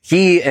here.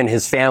 He and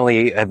his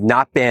family have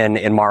not been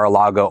in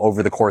Mar-a-Lago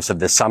over the course of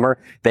this summer.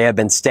 They have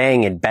been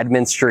staying in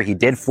Bedminster. He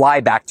did fly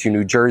back to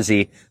New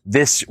Jersey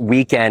this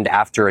weekend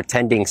after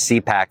attending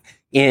CPAC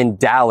in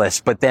Dallas.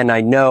 But then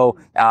I know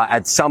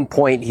at some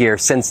point here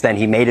since then,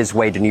 he made his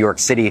way to New York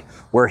City,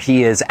 where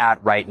he is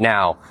at right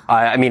now.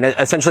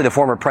 Essentially, the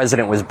former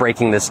president was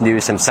breaking this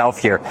news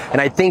himself here. And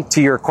I think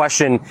to your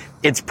question,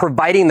 it's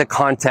providing the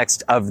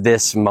context of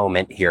this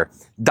moment here.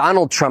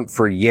 Donald Trump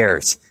for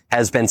years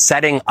has been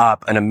setting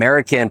up an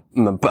American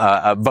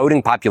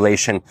voting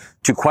population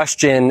to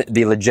question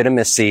the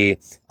legitimacy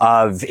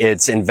of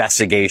its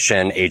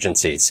investigation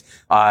agencies.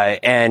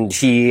 And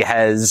he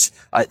has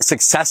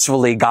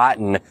successfully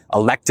gotten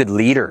elected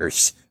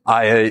leaders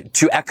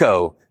to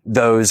echo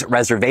those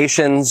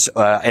reservations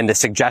and the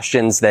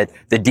suggestions that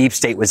the deep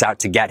state was out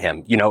to get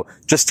him. You know,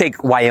 just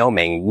take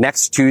Wyoming.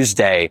 Next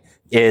Tuesday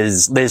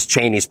is Liz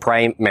Cheney's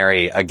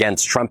primary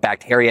against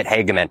Trump-backed Harriet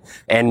Hageman.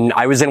 And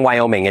I was in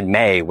Wyoming in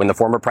May when the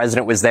former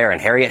president was there, and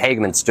Harriet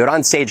Hageman stood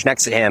on stage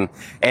next to him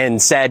and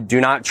said,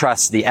 do not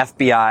trust the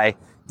FBI,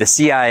 the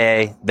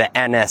CIA, the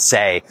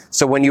NSA.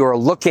 So when you are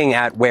looking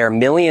at where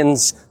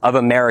millions of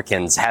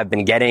Americans have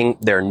been getting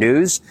their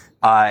news,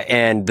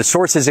 and the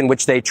sources in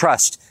which they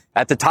trust,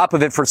 at the top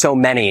of it for so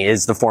many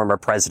is the former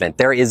president.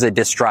 There is a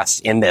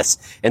distrust in this.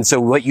 And so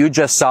what you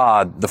just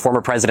saw the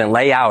former president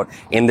lay out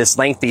in this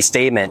lengthy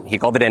statement, he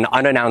called it an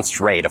unannounced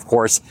raid. Of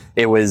course,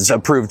 it was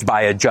approved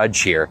by a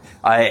judge here.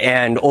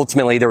 And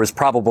ultimately, there was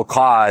probable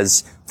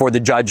cause for the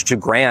judge to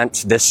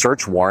grant this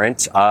search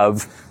warrant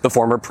of the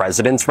former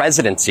president's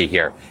residency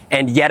here.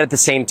 And yet at the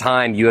same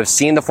time, you have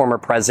seen the former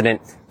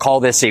president call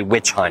this a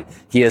witch hunt.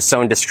 He has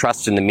sown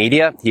distrust in the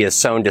media. He has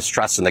sown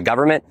distrust in the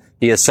government.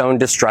 He has sown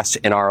distrust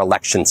in our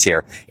elections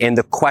here. And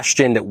the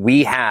question that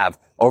we have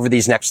over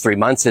these next 3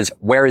 months is,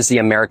 where is the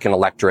American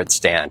electorate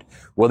stand?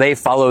 Will they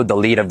follow the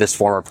lead of this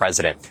former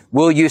president?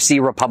 Will you see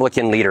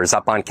Republican leaders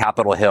up on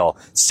Capitol Hill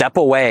step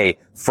away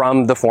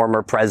from the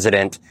former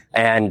president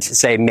and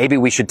say, maybe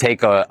we should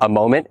take a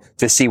moment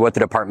to see what the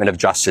Department of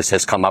Justice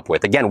has come up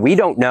with? Again, we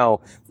don't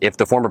know if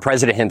the former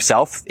president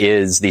himself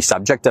is the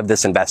subject of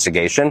this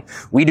investigation.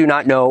 We do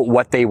not know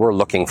what they were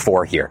looking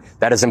for here.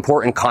 That is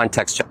important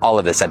context to all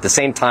of this. At the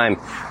same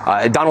time,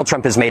 Donald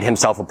Trump has made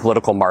himself a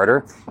political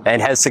martyr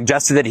and has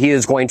suggested that he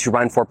is going to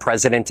run for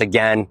president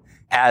again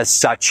as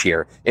such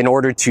here in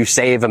order to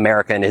save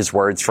America, in his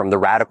words, from the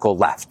radical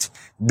left.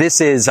 This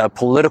is a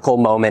political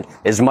moment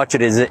as much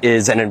as it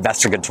is an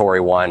investigatory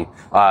one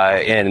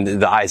in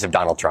the eyes of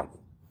Donald Trump.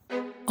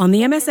 On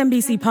the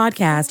MSNBC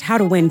podcast, How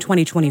to Win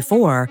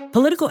 2024,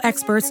 political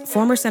experts,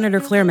 former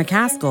Senator Claire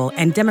McCaskill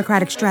and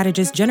Democratic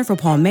strategist Jennifer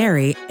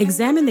Palmieri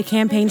examine the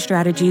campaign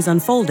strategies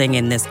unfolding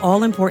in this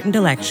all-important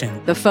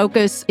election. The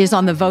focus is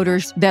on the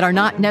voters that are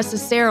not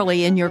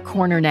necessarily in your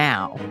corner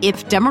now.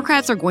 If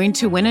Democrats are going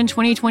to win in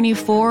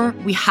 2024,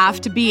 we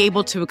have to be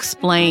able to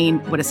explain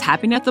what is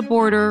happening at the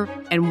border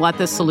and what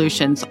the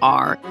solutions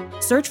are.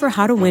 Search for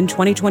How to Win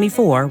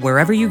 2024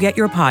 wherever you get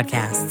your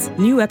podcasts.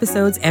 New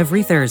episodes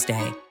every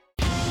Thursday.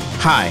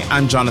 Hi,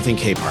 I'm Jonathan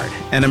Capehart,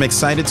 and I'm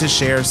excited to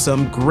share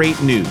some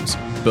great news.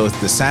 Both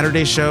the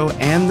Saturday Show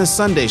and the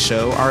Sunday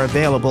Show are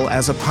available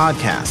as a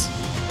podcast.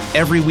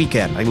 Every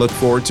weekend, I look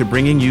forward to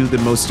bringing you the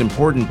most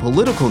important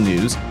political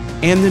news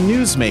and the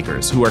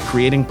newsmakers who are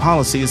creating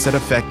policies that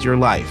affect your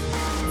life.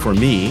 For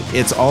me,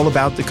 it's all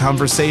about the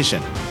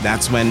conversation.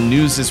 That's when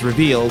news is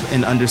revealed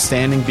and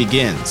understanding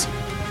begins.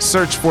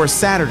 Search for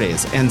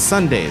Saturdays and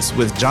Sundays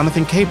with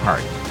Jonathan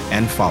Capehart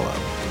and follow.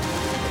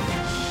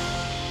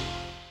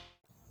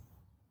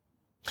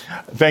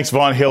 Thanks,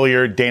 Vaughn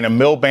Hilliard, Dana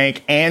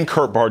Milbank, and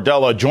Kurt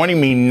Bardella. Joining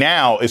me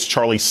now is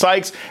Charlie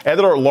Sykes,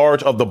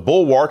 editor-at-large of The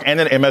Bulwark and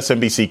an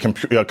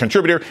MSNBC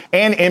contributor,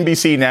 and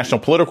NBC national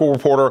political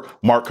reporter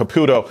Mark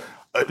Caputo.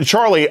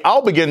 Charlie,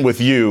 I'll begin with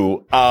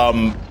you.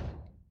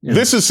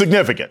 This is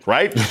significant,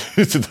 right?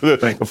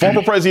 The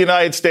former president of the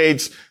United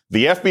States,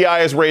 the FBI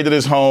has raided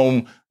his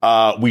home.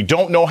 We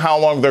don't know how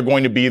long they're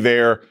going to be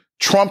there.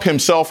 Trump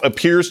himself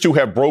appears to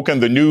have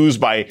broken the news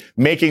by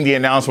making the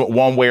announcement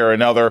one way or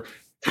another.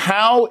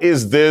 How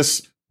is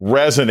this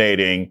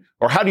resonating,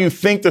 or how do you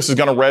think this is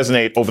going to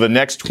resonate over the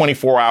next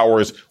 24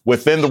 hours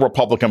within the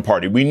Republican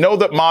Party? We know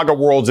that MAGA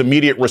world's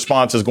immediate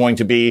response is going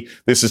to be,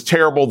 this is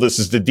terrible, this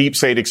is the deep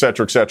state, et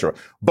cetera, et cetera.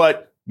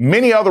 But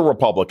many other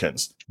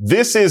Republicans,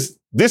 this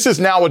is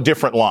now a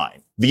different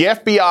line. The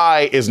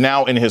FBI is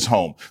now in his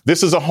home.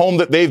 This is a home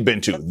that they've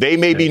been to. They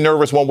may be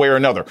nervous one way or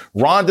another.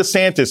 Ron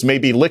DeSantis may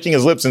be licking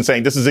his lips and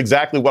saying, this is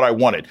exactly what I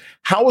wanted.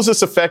 How is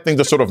this affecting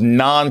the sort of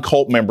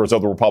non-cult members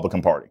of the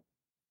Republican Party?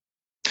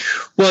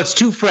 Well, it's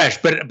too fresh,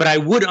 but I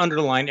would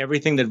underline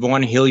everything that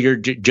Vaughn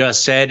Hilliard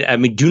just said. I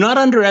mean, do not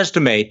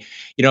underestimate,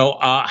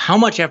 how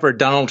much effort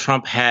Donald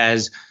Trump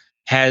has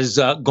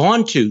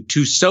gone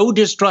to sow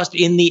distrust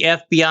in the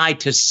FBI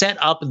to set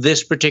up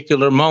this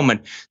particular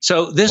moment.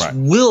 So this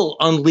will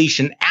unleash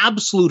an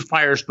absolute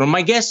firestorm.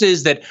 My guess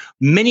is that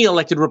many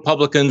elected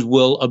Republicans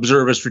will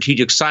observe a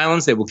strategic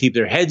silence. They will keep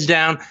their heads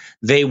down.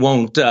 They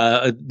won't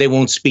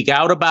speak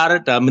out about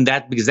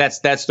it. Because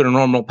that's their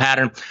normal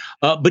pattern.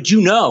 But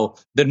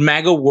that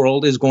MAGA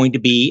world is going to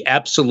be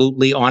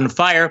absolutely on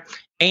fire.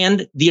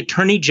 And the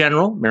Attorney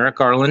General, Merrick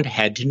Garland,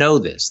 had to know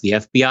this. The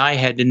FBI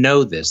had to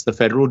know this. The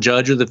federal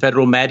judge or the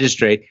federal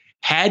magistrate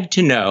had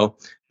to know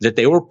that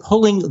they were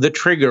pulling the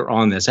trigger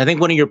on this. I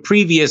think one of your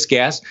previous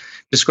guests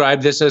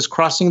described this as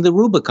crossing the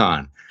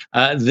Rubicon.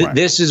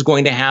 This is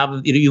going to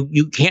have,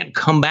 you can't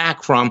come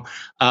back from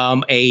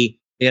a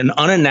an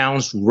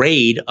unannounced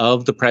raid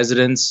of the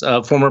president's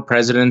former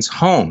president's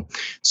home.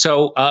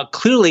 So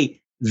clearly,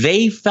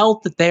 they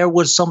felt that there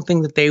was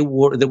something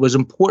that was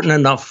important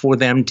enough for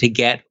them to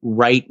get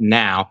right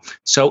now.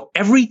 So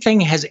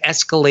everything has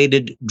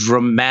escalated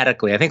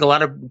dramatically. I think a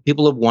lot of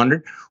people have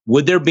wondered,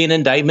 would there be an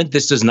indictment?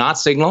 This does not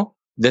signal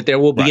that there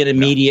will be an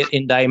immediate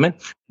indictment,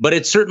 but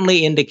it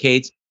certainly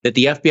indicates that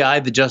the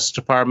FBI, the Justice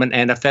Department,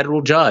 and a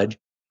federal judge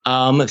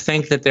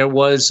think that there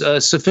was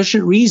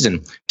sufficient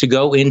reason to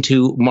go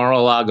into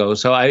Mar-a-Lago.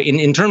 So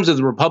in terms of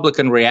the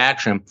Republican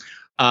reaction,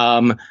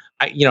 I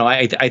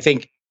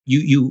think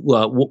you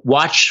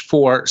watch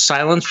for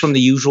silence from the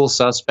usual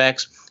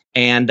suspects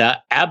and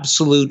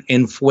absolute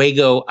en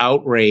fuego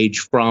outrage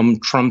from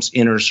Trump's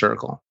inner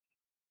circle.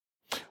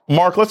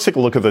 Mark, let's take a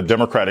look at the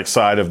Democratic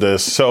side of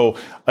this. So,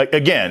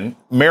 again,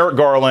 Merrick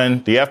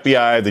Garland, the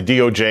FBI, the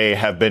DOJ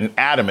have been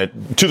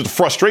adamant, to the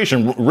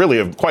frustration, really,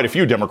 of quite a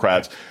few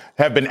Democrats,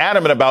 have been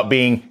adamant about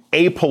being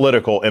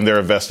apolitical in their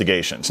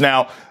investigations.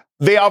 Now,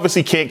 they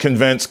obviously can't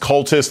convince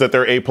cultists that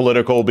they're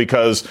apolitical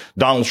because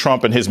Donald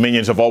Trump and his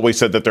minions have always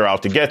said that they're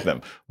out to get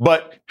them.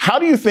 But how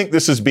do you think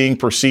this is being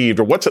perceived,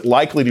 or what's it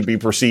likely to be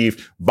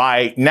perceived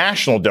by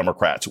national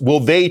Democrats? Will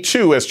they,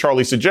 too, as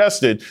Charlie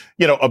suggested,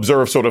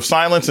 observe sort of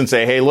silence and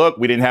say, hey, look,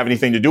 we didn't have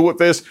anything to do with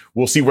this.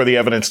 We'll see where the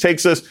evidence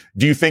takes us.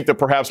 Do you think that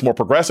perhaps more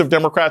progressive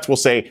Democrats will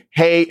say,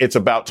 hey, it's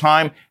about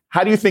time?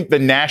 How do you think the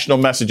national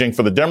messaging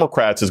for the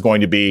Democrats is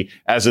going to be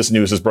as this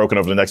news is broken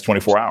over the next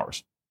 24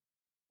 hours?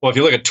 Well, if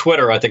you look at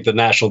Twitter, I think the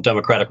national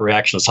Democratic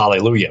reaction is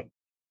hallelujah.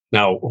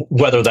 Now,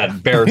 whether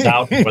that bears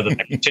out, whether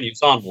that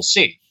continues on, we'll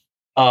see.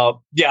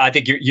 I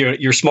think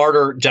your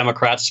smarter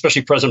Democrats,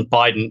 especially President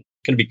Biden,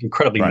 can be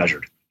incredibly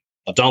measured.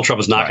 Donald Trump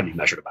is not going to be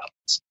measured about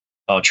this.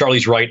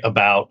 Charlie's right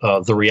about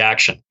the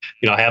reaction.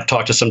 I have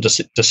talked to some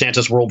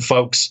DeSantis world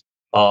folks.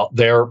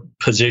 Their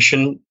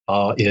position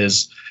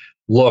is,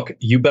 look,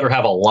 you better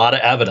have a lot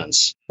of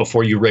evidence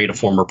before you raid a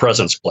former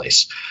president's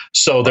place.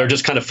 So they're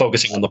just kind of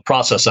focusing on the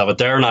process of it.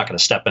 They're not going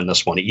to step in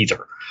this one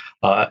either.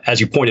 As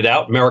you pointed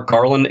out, Merrick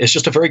Garland is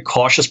just a very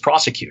cautious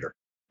prosecutor.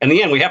 And in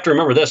the end, we have to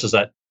remember this, is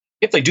that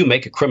if they do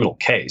make a criminal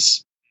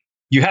case,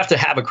 you have to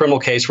have a criminal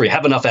case where you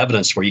have enough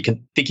evidence where you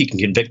can think you can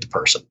convict the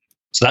person.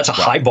 So that's a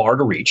high bar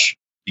to reach.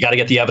 You got to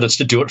get the evidence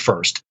to do it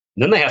first.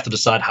 And then they have to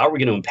decide, how are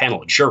we going to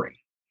impanel a jury?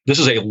 This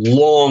is a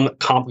long,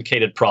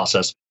 complicated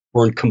process.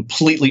 We're in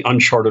completely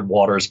uncharted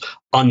waters,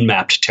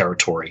 unmapped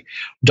territory.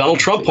 Donald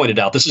Trump pointed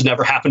out this has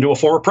never happened to a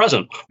former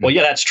president. Well,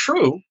 yeah, that's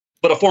true.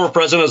 But a former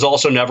president has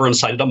also never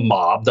incited a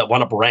mob that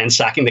wound up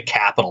ransacking the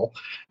Capitol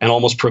and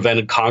almost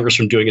prevented Congress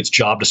from doing its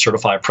job to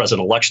certify a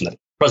presidential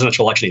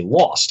election he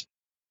lost.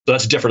 So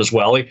that's different as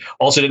well. He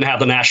also didn't have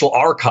the National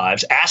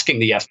Archives asking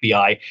the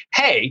FBI,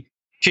 hey,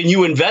 can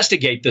you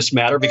investigate this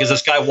matter? Because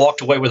this guy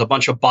walked away with a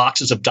bunch of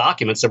boxes of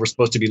documents that were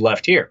supposed to be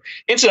left here.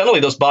 Incidentally,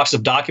 those boxes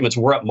of documents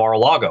were at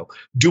Mar-a-Lago.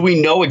 Do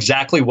we know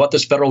exactly what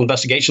this federal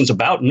investigation is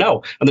about?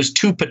 No. And there's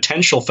two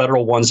potential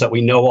federal ones that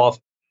we know of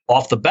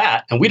off the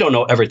bat, and we don't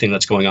know everything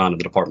that's going on in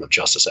the Department of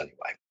Justice anyway.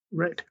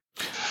 Right.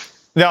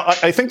 Now,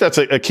 I think that's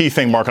a key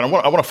thing, Mark, and I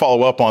want to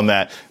follow up on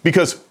that,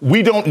 because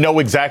we don't know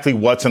exactly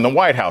what's in the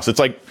White House. It's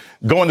like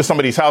going to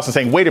somebody's house and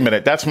saying, wait a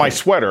minute, that's my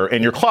sweater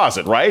in your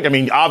closet, right? I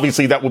mean,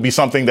 obviously, that would be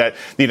something that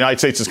the United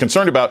States is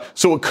concerned about.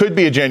 So it could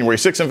be a January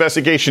 6th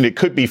investigation. It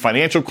could be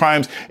financial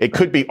crimes. It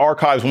could be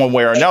archives one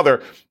way or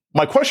another.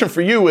 My question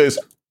for you is,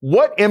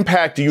 what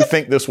impact do you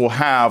think this will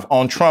have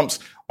on Trump's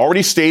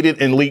already stated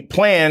and leaked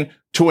plan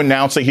to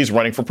announce that he's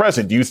running for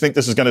president? Do you think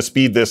this is going to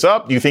speed this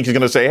up? Do you think he's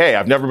going to say, hey,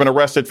 I've never been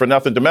arrested for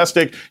nothing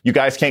domestic. You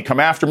guys can't come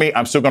after me.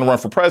 I'm still going to run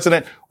for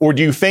president. Or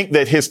do you think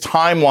that his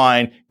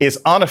timeline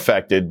is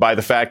unaffected by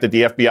the fact that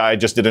the FBI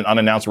just did an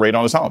unannounced raid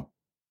on his home?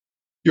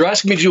 You're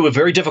asking me to do a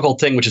very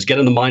difficult thing, which is get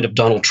in the mind of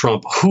Donald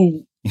Trump,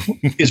 who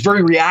is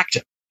very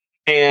reactive.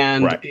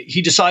 And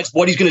he decides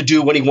what he's going to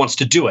do when he wants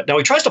to do it. Now,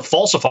 he tries to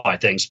falsify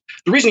things.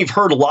 The reason you've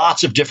heard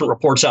lots of different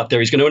reports out there,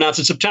 he's going to announce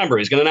in September,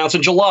 he's going to announce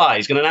in July,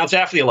 he's going to announce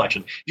after the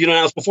election, he's going to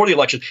announce before the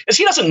election, is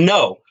he doesn't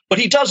know, but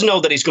he does know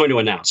that he's going to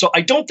announce. So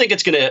I don't think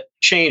it's going to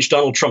change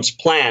Donald Trump's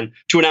plan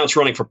to announce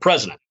running for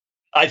president.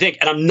 I think,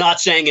 and I'm not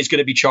saying he's going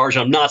to be charged,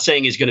 I'm not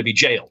saying he's going to be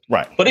jailed.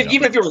 Right. But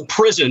even if you're in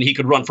prison, he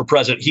could run for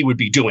president, he would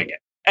be doing it.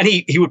 And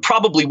he would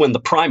probably win the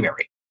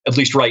primary. At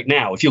least right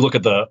now, if you look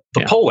at the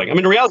polling. I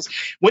mean, the reality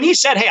is, when he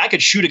said, hey, I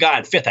could shoot a guy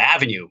on Fifth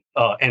Avenue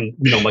and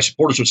my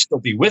supporters would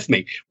still be with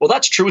me. Well,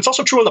 that's true. It's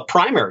also true in the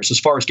primaries as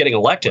far as getting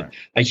elected. Right.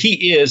 And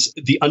he is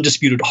the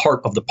undisputed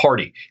heart of the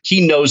party.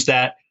 He knows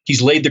that.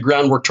 He's laid the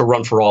groundwork to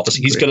run for office.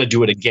 He's going to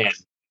do it again,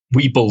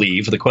 we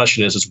believe. The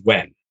question is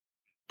when.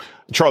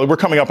 Charlie, we're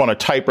coming up on a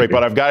tight break,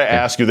 but I've got to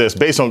ask you this.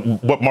 Based on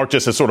what Mark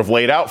just has sort of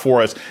laid out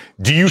for us,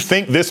 do you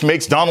think this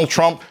makes Donald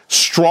Trump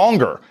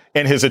stronger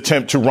in his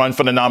attempt to run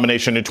for the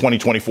nomination in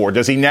 2024?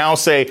 Does he now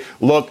say,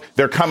 look,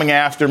 they're coming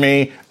after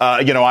me.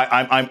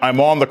 I'm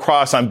on the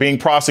cross. I'm being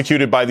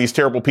prosecuted by these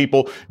terrible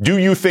people. Do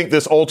you think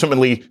this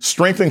ultimately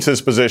strengthens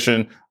his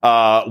position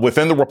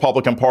within the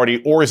Republican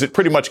Party, or is it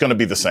pretty much going to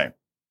be the same?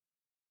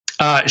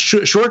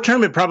 Short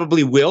term, it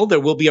probably will. There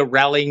will be a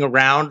rallying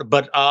around,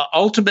 but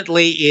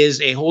ultimately is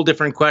a whole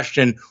different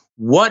question.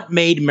 What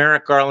made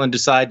Merrick Garland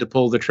decide to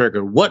pull the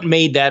trigger? What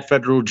made that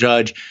federal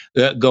judge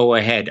go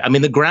ahead? I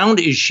mean, the ground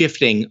is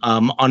shifting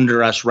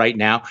under us right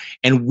now,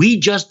 and we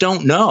just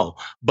don't know.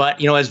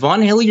 But, as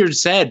Von Hilliard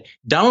said,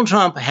 Donald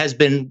Trump has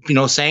been,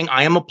 saying,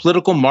 I am a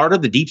political martyr.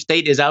 The deep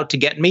state is out to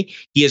get me.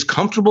 He is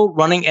comfortable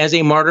running as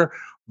a martyr,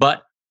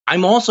 but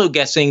I'm also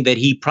guessing that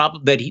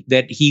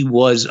he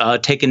was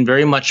taken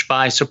very much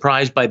by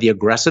surprise by the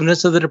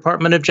aggressiveness of the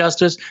Department of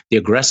Justice, the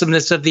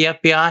aggressiveness of the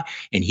FBI,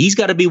 and he's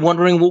got to be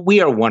wondering what we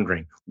are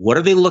wondering. What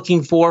are they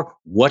looking for?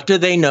 What do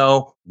they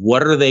know?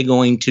 What are they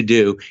going to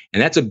do?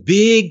 And that's a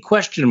big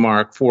question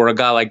mark for a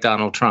guy like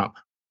Donald Trump.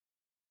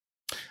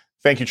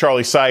 Thank you,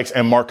 Charlie Sykes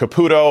and Mark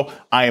Caputo.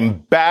 I am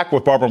back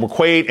with Barbara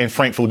McQuaid and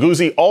Frank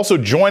Figliguzzi. Also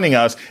joining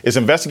us is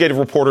investigative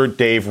reporter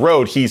Dave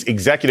Rode. He's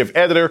executive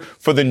editor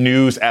for the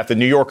news at The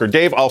New Yorker.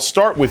 Dave, I'll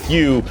start with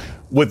you.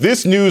 With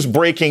this news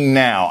breaking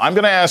now, I'm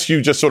going to ask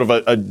you just sort of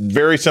a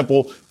very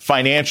simple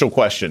financial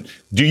question.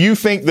 Do you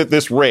think that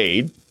this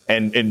raid,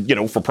 and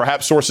for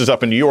perhaps sources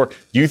up in New York,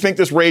 do you think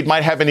this raid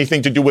might have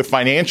anything to do with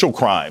financial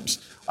crimes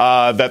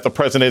that the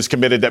president has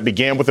committed that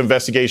began with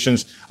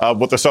investigations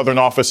with the Southern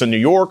Office in New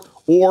York?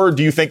 Or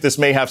do you think this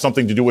may have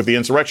something to do with the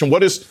insurrection?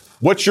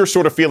 What's your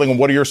sort of feeling, and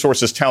what are your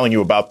sources telling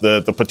you about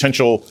the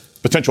potential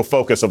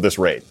focus of this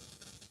raid?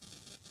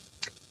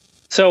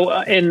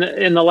 So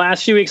in the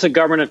last few weeks, a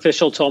government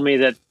official told me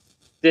that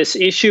this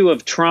issue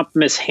of Trump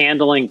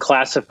mishandling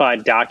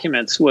classified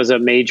documents was a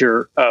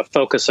major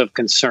focus of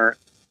concern.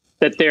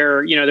 That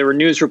there were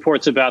news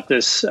reports about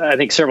this, I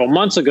think, several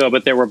months ago,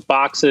 but there were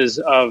boxes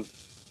of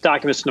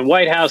documents from the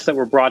White House that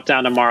were brought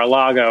down to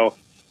Mar-a-Lago.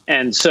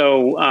 And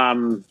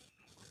so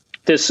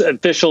this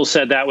official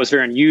said that was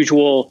very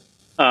unusual,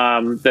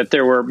 that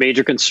there were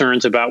major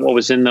concerns about what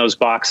was in those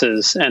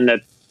boxes, and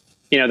that,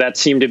 that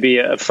seemed to be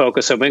a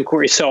focus of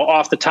inquiry. So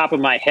off the top of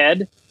my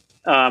head,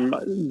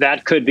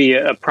 that could be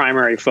a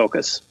primary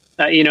focus.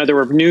 There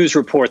were news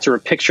reports, there were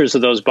pictures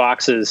of those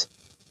boxes,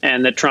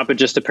 and that Trump had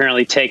just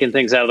apparently taken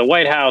things out of the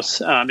White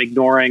House,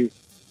 ignoring,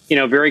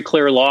 very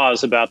clear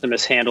laws about the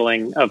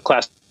mishandling of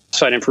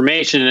classified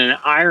information. And an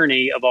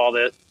irony of all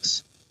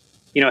this,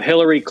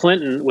 Hillary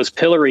Clinton was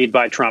pilloried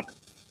by Trump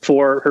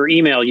for her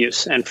email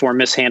use and for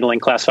mishandling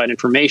classified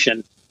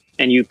information.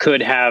 And you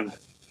could have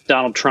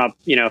Donald Trump,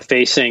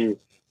 facing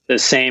the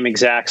same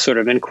exact sort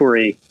of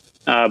inquiry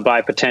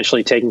by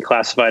potentially taking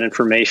classified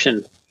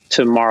information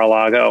to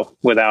Mar-a-Lago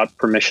without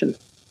permission.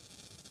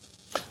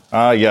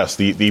 Yes,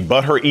 the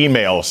but her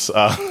emails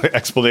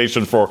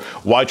explanation for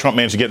why Trump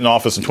managed to get in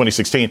office in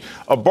 2016.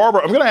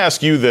 Barbara, I'm going to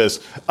ask you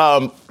this.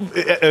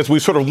 As we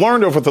sort of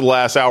learned over the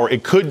last hour,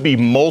 it could be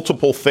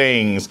multiple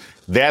things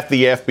that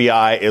the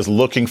FBI is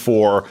looking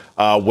for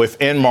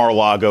within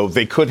Mar-a-Lago.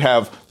 They could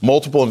have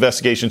multiple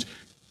investigations.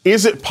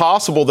 Is it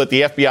possible that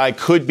the FBI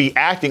could be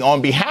acting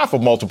on behalf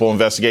of multiple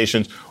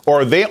investigations,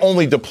 or are they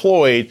only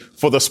deployed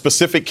for the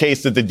specific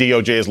case that the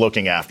DOJ is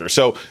looking after?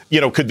 So,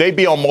 could they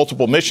be on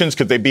multiple missions?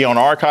 Could they be on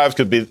archives?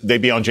 Could they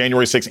be on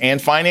January 6th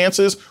and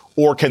finances?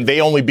 Or can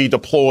they only be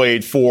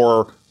deployed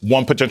for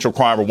one potential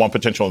crime or one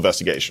potential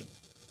investigation?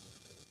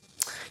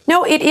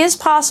 No, it is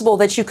possible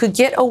that you could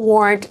get a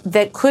warrant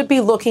that could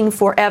be looking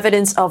for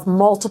evidence of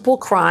multiple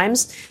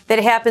crimes. That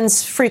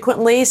happens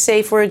frequently.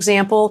 Say, for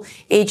example,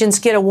 agents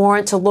get a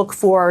warrant to look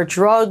for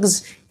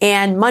drugs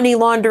and money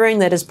laundering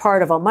that is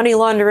part of a money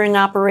laundering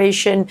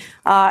operation,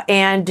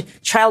 and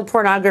child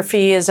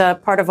pornography is a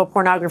part of a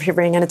pornography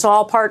ring, and it's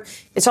all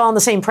on the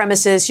same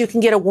premises. You can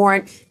get a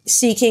warrant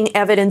seeking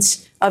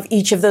evidence of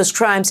each of those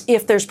crimes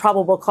if there's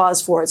probable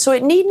cause for it. So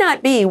it need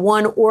not be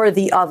one or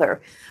the other.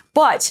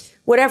 But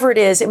whatever it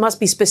is, it must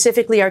be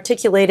specifically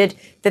articulated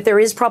that there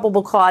is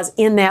probable cause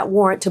in that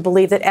warrant to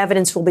believe that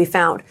evidence will be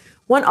found.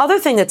 One other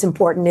thing that's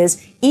important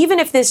is, even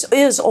if this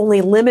is only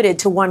limited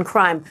to one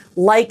crime,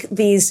 like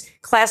these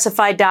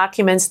classified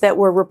documents that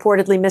were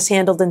reportedly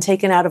mishandled and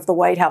taken out of the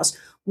White House,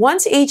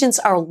 once agents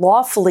are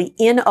lawfully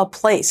in a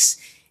place,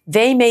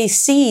 they may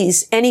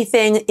seize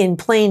anything in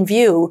plain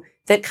view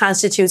that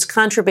constitutes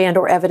contraband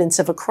or evidence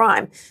of a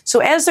crime. So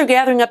as they're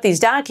gathering up these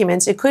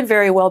documents, it could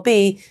very well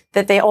be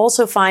that they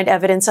also find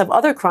evidence of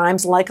other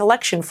crimes like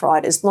election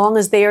fraud. As long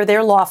as they are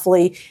there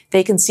lawfully,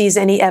 they can seize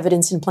any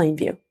evidence in plain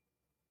view.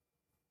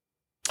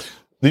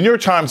 The New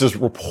York Times is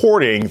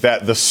reporting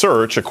that the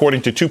search,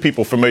 according to two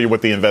people familiar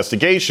with the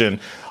investigation,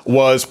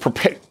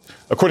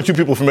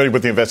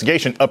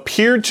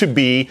 appeared to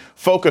be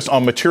focused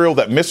on material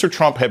that Mr.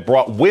 Trump had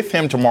brought with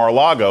him to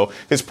Mar-a-Lago,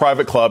 his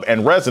private club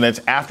and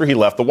residence, after he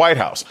left the White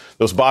House.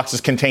 Those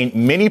boxes contained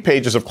many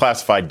pages of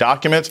classified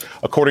documents,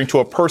 according to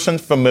a person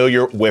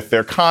familiar with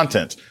their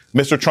contents.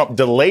 Mr. Trump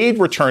delayed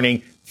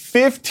returning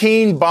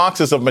 15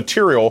 boxes of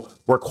material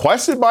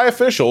requested by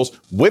officials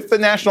with the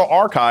National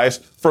Archives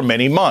for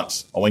many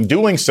months. Owing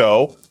doing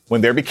so, when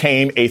there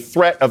became a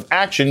threat of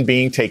action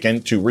being taken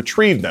to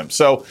retrieve them.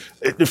 So,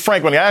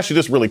 Frank, when I ask you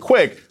this really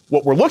quick,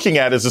 what we're looking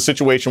at is a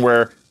situation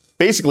where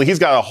basically he's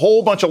got a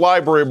whole bunch of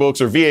library books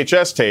or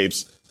VHS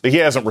tapes that he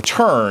hasn't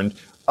returned.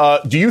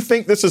 Do you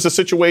think this is a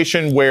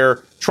situation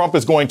where Trump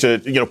is going to,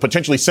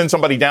 potentially send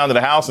somebody down to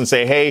the house and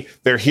say, hey,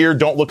 they're here,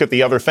 don't look at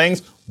the other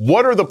things?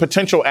 What are the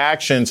potential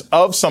actions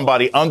of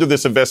somebody under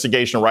this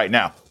investigation right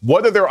now?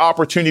 What are their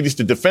opportunities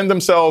to defend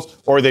themselves,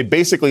 or are they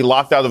basically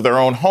locked out of their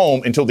own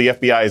home until the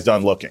FBI is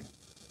done looking?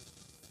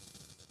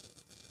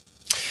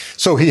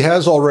 So he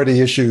has already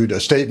issued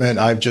a statement.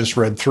 I've just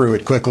read through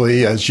it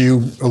quickly. As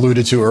you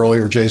alluded to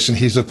earlier, Jason,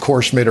 he's, of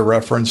course, made a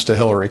reference to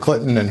Hillary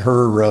Clinton and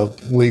her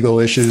legal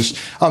issues.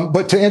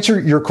 But to answer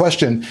your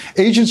question,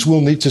 agents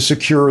will need to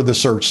secure the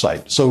search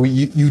site. So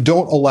you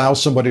don't allow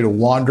somebody to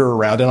wander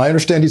around. And I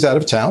understand he's out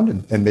of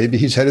town, and maybe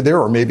he's headed there,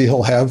 or maybe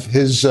he'll have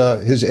his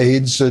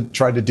aides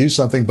try to do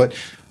something. But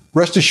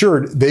rest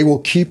assured, they will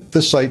keep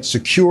the site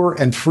secure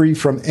and free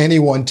from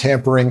anyone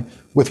tampering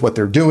with what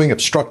they're doing,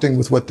 obstructing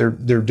with what they're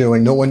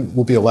doing. No one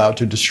will be allowed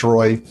to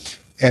destroy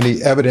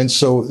any evidence.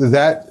 So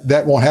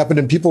that won't happen.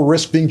 And people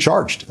risk being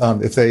charged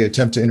if they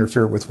attempt to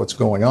interfere with what's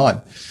going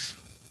on.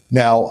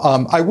 Now,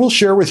 I will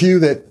share with you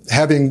that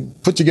having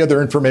put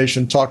together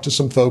information, talked to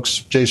some folks,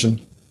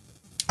 Jason,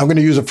 I'm going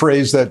to use a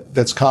phrase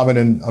that's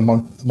common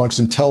amongst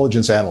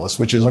intelligence analysts,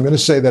 which is I'm going to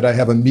say that I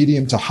have a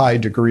medium to high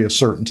degree of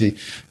certainty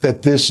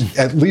that this,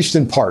 at least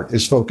in part,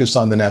 is focused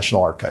on the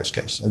National Archives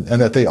case, and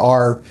that they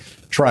are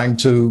trying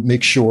to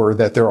make sure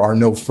that there are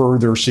no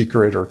further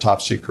secret or top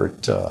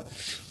secret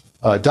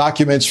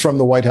documents from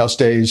the White House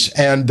days,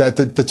 and that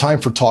the time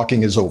for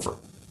talking is over.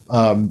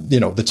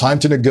 The time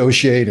to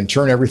negotiate and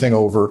turn everything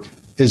over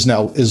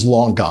is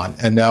long gone.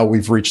 And now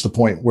we've reached the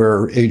point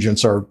where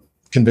agents are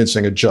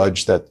convincing a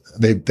judge that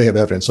they have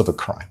evidence of a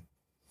crime.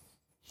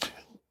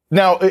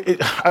 Now,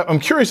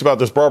 I'm curious about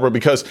this, Barbara,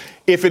 because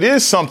if it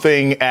is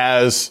something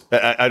as,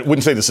 I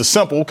wouldn't say this is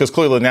simple, because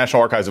clearly the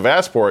National Archives have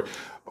asked for it,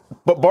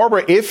 but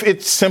Barbara, if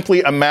it's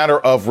simply a matter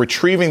of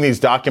retrieving these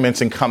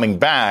documents and coming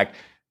back,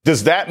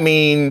 does that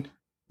mean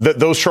that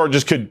those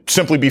charges could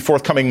simply be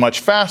forthcoming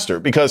much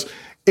faster? Because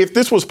if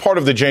this was part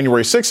of the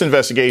January 6th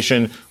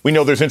investigation, we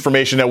know there's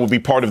information that would be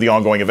part of the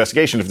ongoing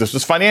investigation. If this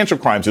was financial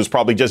crimes, it was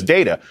probably just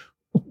data.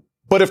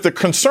 But if the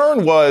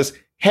concern was,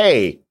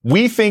 hey,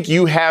 we think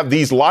you have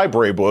these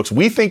library books,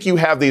 we think you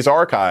have these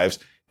archives,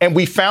 and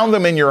we found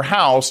them in your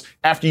house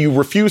after you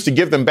refused to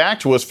give them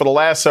back to us for the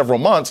last several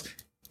months,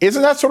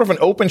 isn't that sort of an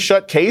open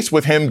shut case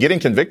with him getting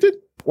convicted,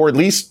 or at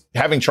least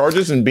having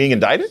charges and being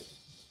indicted?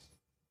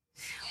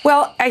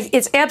 Well,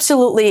 it's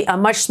absolutely a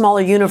much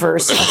smaller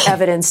universe of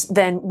evidence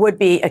than would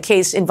be a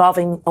case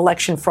involving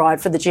election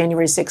fraud for the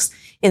January 6th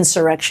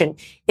insurrection.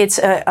 It's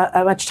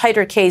a much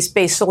tighter case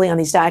based solely on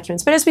these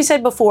documents. But as we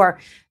said before,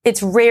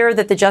 it's rare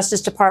that the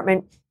Justice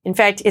Department, in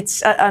fact,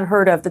 it's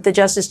unheard of that the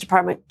Justice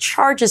Department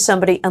charges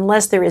somebody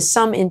unless there is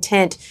some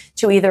intent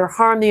to either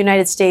harm the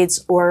United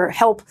States or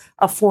help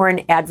a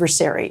foreign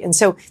adversary. And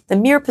so the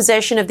mere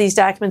possession of these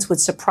documents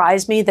would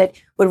surprise me that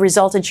would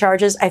result in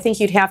charges. I think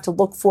you'd have to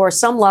look for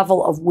some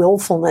level of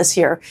willfulness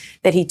here,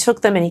 that he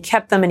took them and he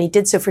kept them and he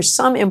did so for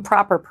some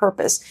improper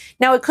purpose.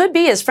 Now, it could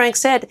be, as Frank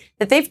said,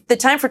 that the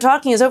time for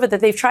talking is over,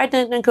 that they've tried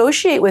to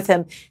negotiate with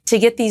him to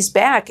get these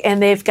back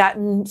and they've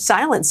gotten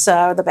silence,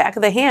 the back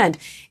of the hand.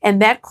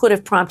 And that could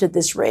have prompted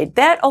this raid.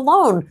 That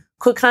alone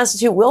could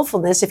constitute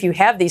willfulness if you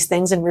have these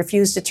things and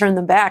refuse to turn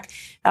them back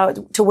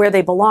to where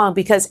they belong,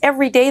 because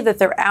every day that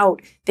they're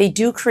out, they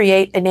do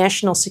create a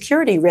national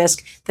security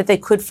risk that they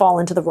could fall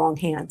into the wrong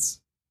hands.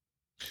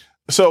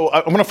 So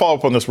I'm going to follow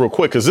up on this real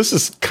quick, because this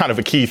is kind of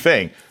a key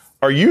thing.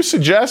 Are you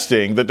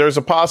suggesting that there's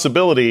a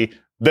possibility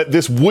that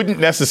this wouldn't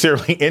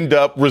necessarily end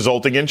up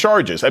resulting in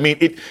charges? I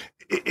mean,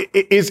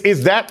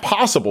 is that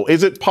possible?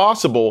 Is it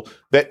possible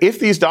that if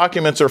these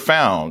documents are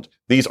found,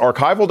 these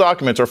archival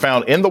documents are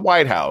found in the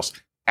White House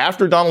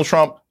after Donald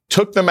Trump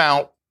took them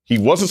out, he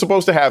wasn't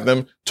supposed to have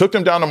them, took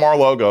them down to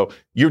Mar-a-Lago,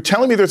 you're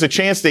telling me there's a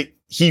chance that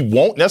he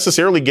won't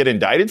necessarily get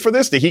indicted for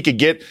this, that he could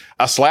get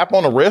a slap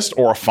on the wrist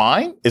or a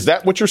fine? Is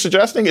that what you're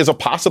suggesting is a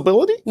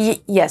possibility?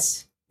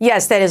 Yes.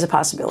 Yes, that is a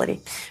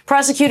possibility.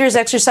 Prosecutors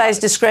exercise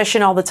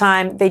discretion all the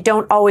time. They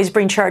don't always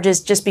bring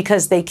charges just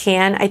because they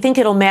can. I think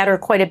it'll matter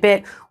quite a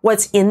bit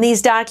what's in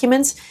these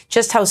documents,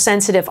 just how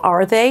sensitive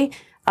are they.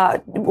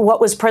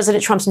 What was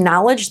President Trump's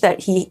knowledge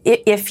that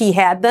if he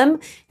had them,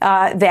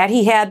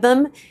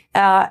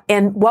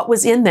 and what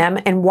was in them,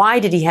 and why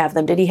did he have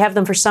them? Did he have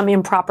them for some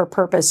improper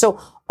purpose? So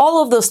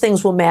all of those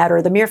things will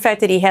matter. The mere fact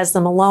that he has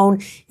them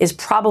alone is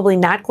probably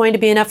not going to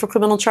be enough for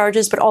criminal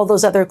charges, but all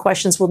those other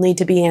questions will need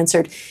to be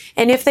answered.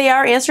 And if they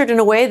are answered in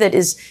a way that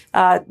is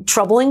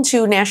troubling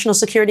to national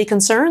security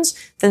concerns,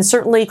 then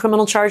certainly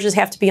criminal charges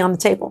have to be on the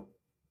table.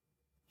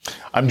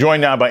 I'm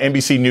joined now by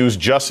NBC News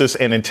Justice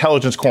and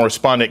Intelligence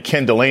correspondent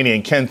Ken Delaney.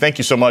 And Ken, thank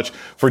you so much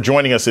for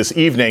joining us this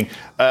evening.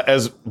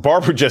 As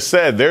Barbara just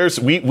said,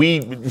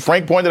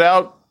 Frank pointed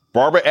out,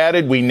 Barbara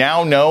added, we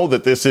now know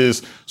that this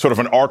is sort of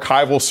an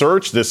archival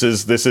search. This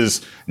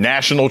is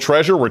national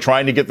treasure. We're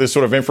trying to get this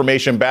sort of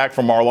information back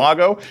from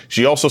Mar-a-Lago.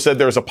 She also said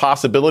there's a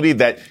possibility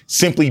that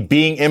simply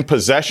being in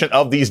possession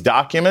of these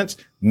documents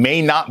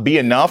may not be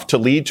enough to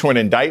lead to an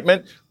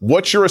indictment.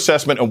 What's your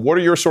assessment, and what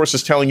are your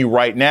sources telling you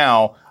right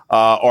now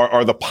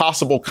are the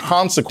possible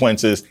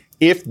consequences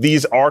if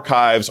these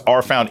archives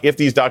are found, if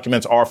these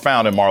documents are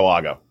found in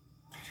Mar-a-Lago?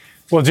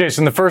 Well,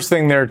 Jason, the first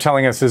thing they're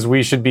telling us is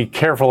we should be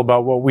careful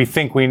about what we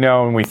think we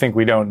know and we think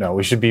we don't know.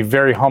 We should be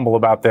very humble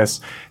about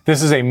this.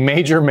 This is a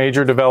major,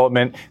 major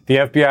development. The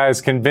FBI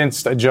has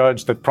convinced a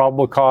judge that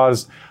probable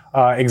cause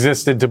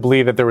existed to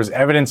believe that there was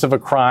evidence of a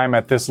crime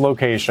at this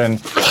location.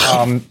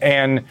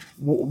 And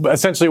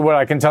essentially what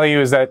I can tell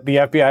you is that the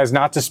FBI is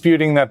not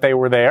disputing that they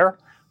were there.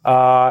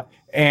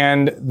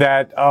 And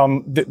that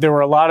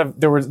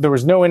there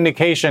was no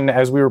indication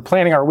as we were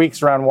planning our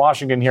weeks around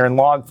Washington here in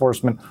law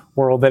enforcement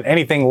world that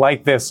anything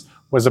like this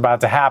was about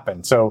to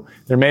happen. So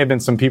there may have been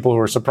some people who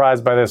were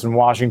surprised by this in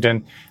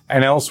Washington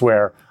and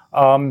elsewhere.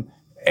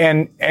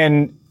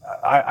 And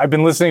I've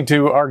been listening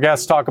to our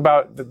guests talk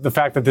about the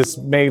fact that this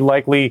may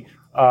likely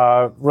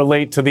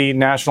relate to the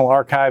National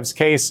Archives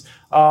case.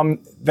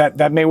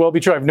 That may well be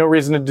true. I have no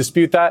reason to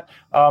dispute that.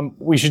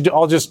 We should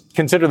all just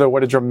consider, though,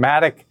 what a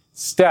dramatic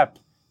step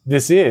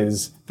this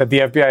is that the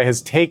FBI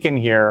has taken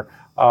here,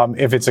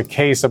 if it's a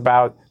case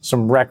about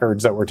some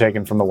records that were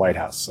taken from the White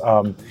House.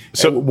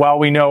 So while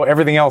we know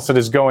everything else that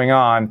is going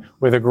on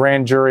with a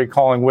grand jury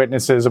calling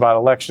witnesses about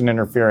election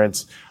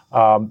interference,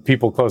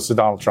 people close to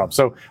Donald Trump.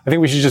 So I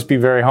think we should just be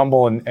very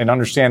humble and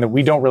understand that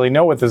we don't really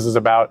know what this is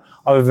about,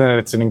 other than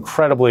it's an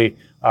incredibly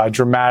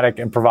dramatic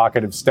and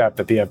provocative step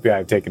that the FBI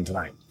have taken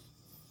tonight.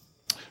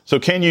 So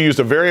Ken, you used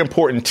a very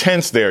important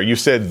tense there. You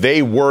said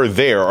they were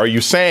there. Are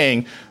you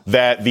saying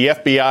that the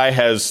FBI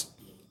has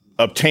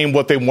obtained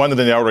what they wanted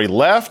and they already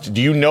left?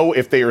 Do you know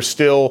if they are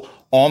still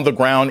on the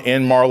ground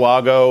in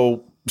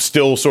Mar-a-Lago,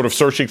 still sort of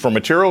searching for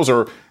materials,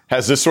 or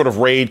has this sort of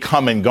raid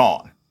come and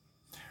gone?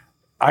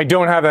 I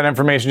don't have that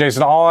information,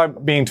 Jason. All I'm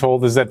being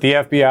told is that the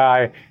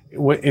FBI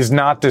is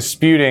not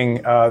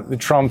disputing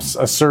Trump's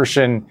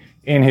assertion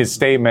in his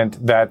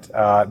statement that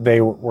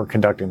they were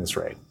conducting this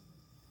raid.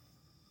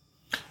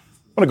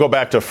 I want to go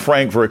back to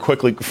Frank very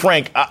quickly.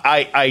 Frank,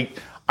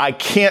 I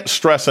can't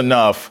stress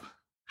enough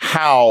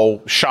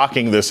how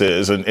shocking this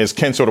is. And as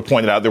Ken sort of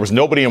pointed out, there was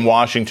nobody in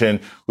Washington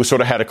who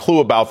sort of had a clue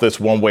about this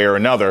one way or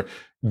another.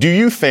 Do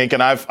you think,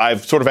 and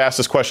I've sort of asked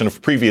this question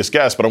of previous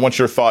guests, but I want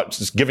your thoughts,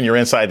 just given your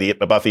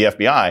insight about the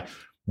FBI,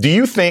 do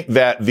you think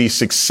that the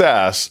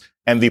success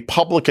and the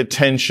public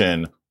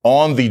attention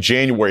on the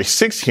January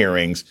 6th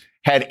hearings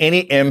had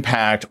any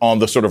impact on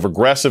the sort of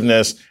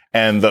aggressiveness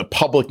and the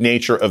public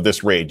nature of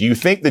this raid? Do you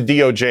think the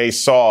DOJ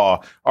saw,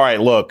 all right,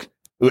 look,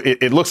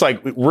 it looks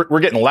like we're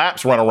getting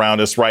laps run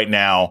around us right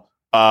now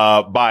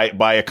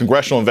by a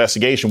congressional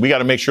investigation. We got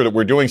to make sure that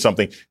we're doing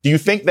something. Do you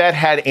think that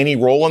had any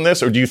role in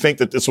this, or do you think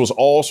that this was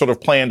all sort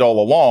of planned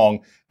all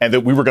along and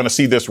that we were going to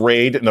see this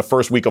raid in the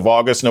first week of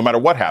August, no matter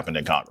what happened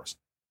in Congress?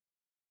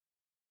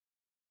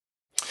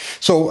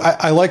 So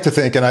I like to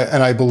think, and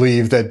I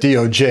believe that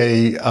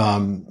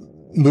DOJ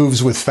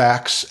moves with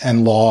facts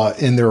and law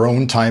in their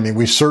own timing.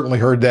 We've certainly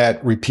heard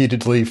that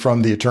repeatedly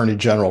from the Attorney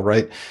General,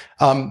 right?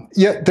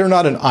 Yet they're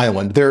not an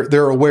island.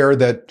 They're aware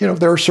that,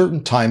 there are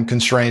certain time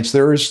constraints.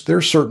 There's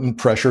certain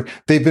pressure.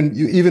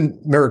 Even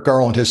Merrick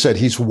Garland has said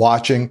he's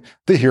watching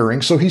the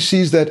hearing, so he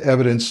sees that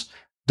evidence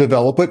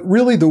develop. But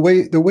really the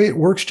way it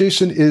works,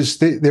 Jason, is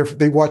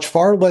they watch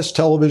far less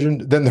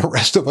television than the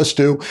rest of us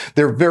do.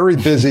 They're very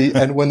busy.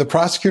 And when the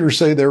prosecutors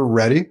say they're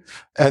ready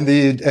and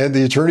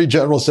the Attorney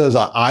General says,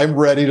 I'm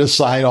ready to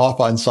sign off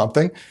on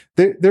something,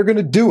 they're going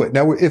to do it.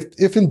 Now,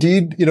 if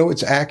indeed,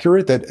 it's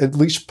accurate that at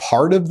least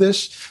part of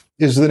this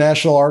is the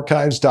National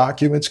Archives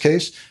documents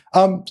case,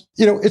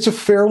 it's a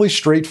fairly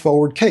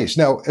straightforward case.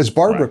 Now, as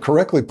Barbara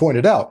correctly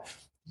pointed out,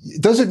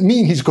 it doesn't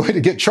mean he's going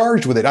to get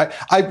charged with it.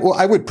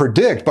 I would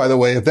predict, by the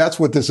way, if that's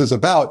what this is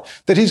about,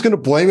 that he's going to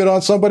blame it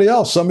on somebody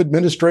else. Some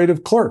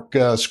administrative clerk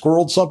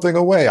squirreled something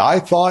away. I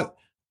thought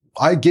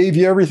I gave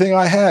you everything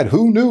I had.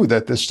 Who knew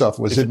that this stuff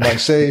was in my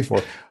safe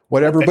or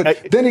whatever?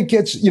 But then it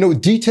gets,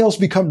 details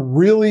become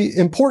really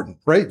important,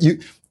 right?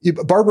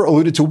 Barbara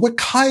alluded to what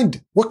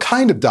kind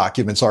of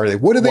documents are they?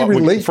 What do they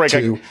relate Frank,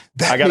 to?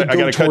 I got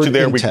to cut you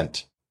there.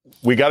 Intent.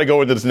 We got to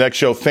go into this next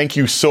show. Thank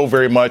you so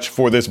very much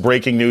for this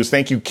breaking news.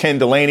 Thank you, Ken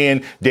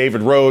Delanian,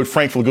 David Rode,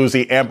 Frank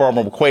Figliguzzi, and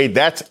Barbara McQuaid.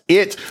 That's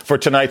it for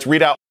tonight's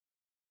ReidOut.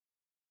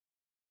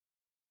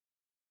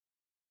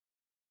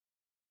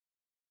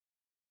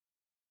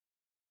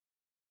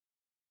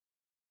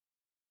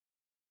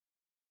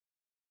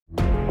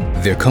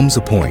 There comes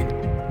a point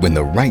when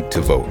the right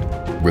to vote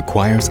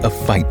requires a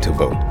fight to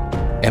vote.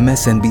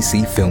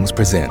 MSNBC Films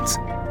presents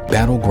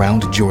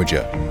Battleground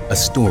Georgia, a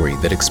story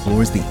that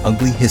explores the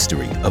ugly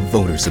history of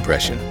voter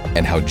suppression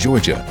and how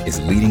Georgia is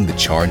leading the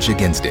charge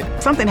against it.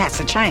 Something has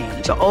to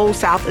change. The old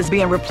South is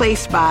being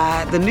replaced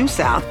by the new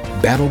South.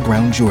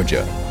 Battleground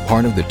Georgia,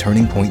 part of the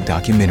Turning Point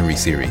documentary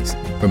series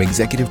from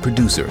executive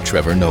producer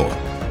Trevor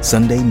Noah.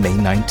 Sunday, May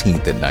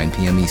 19th at 9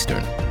 p.m.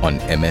 Eastern on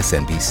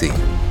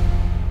MSNBC.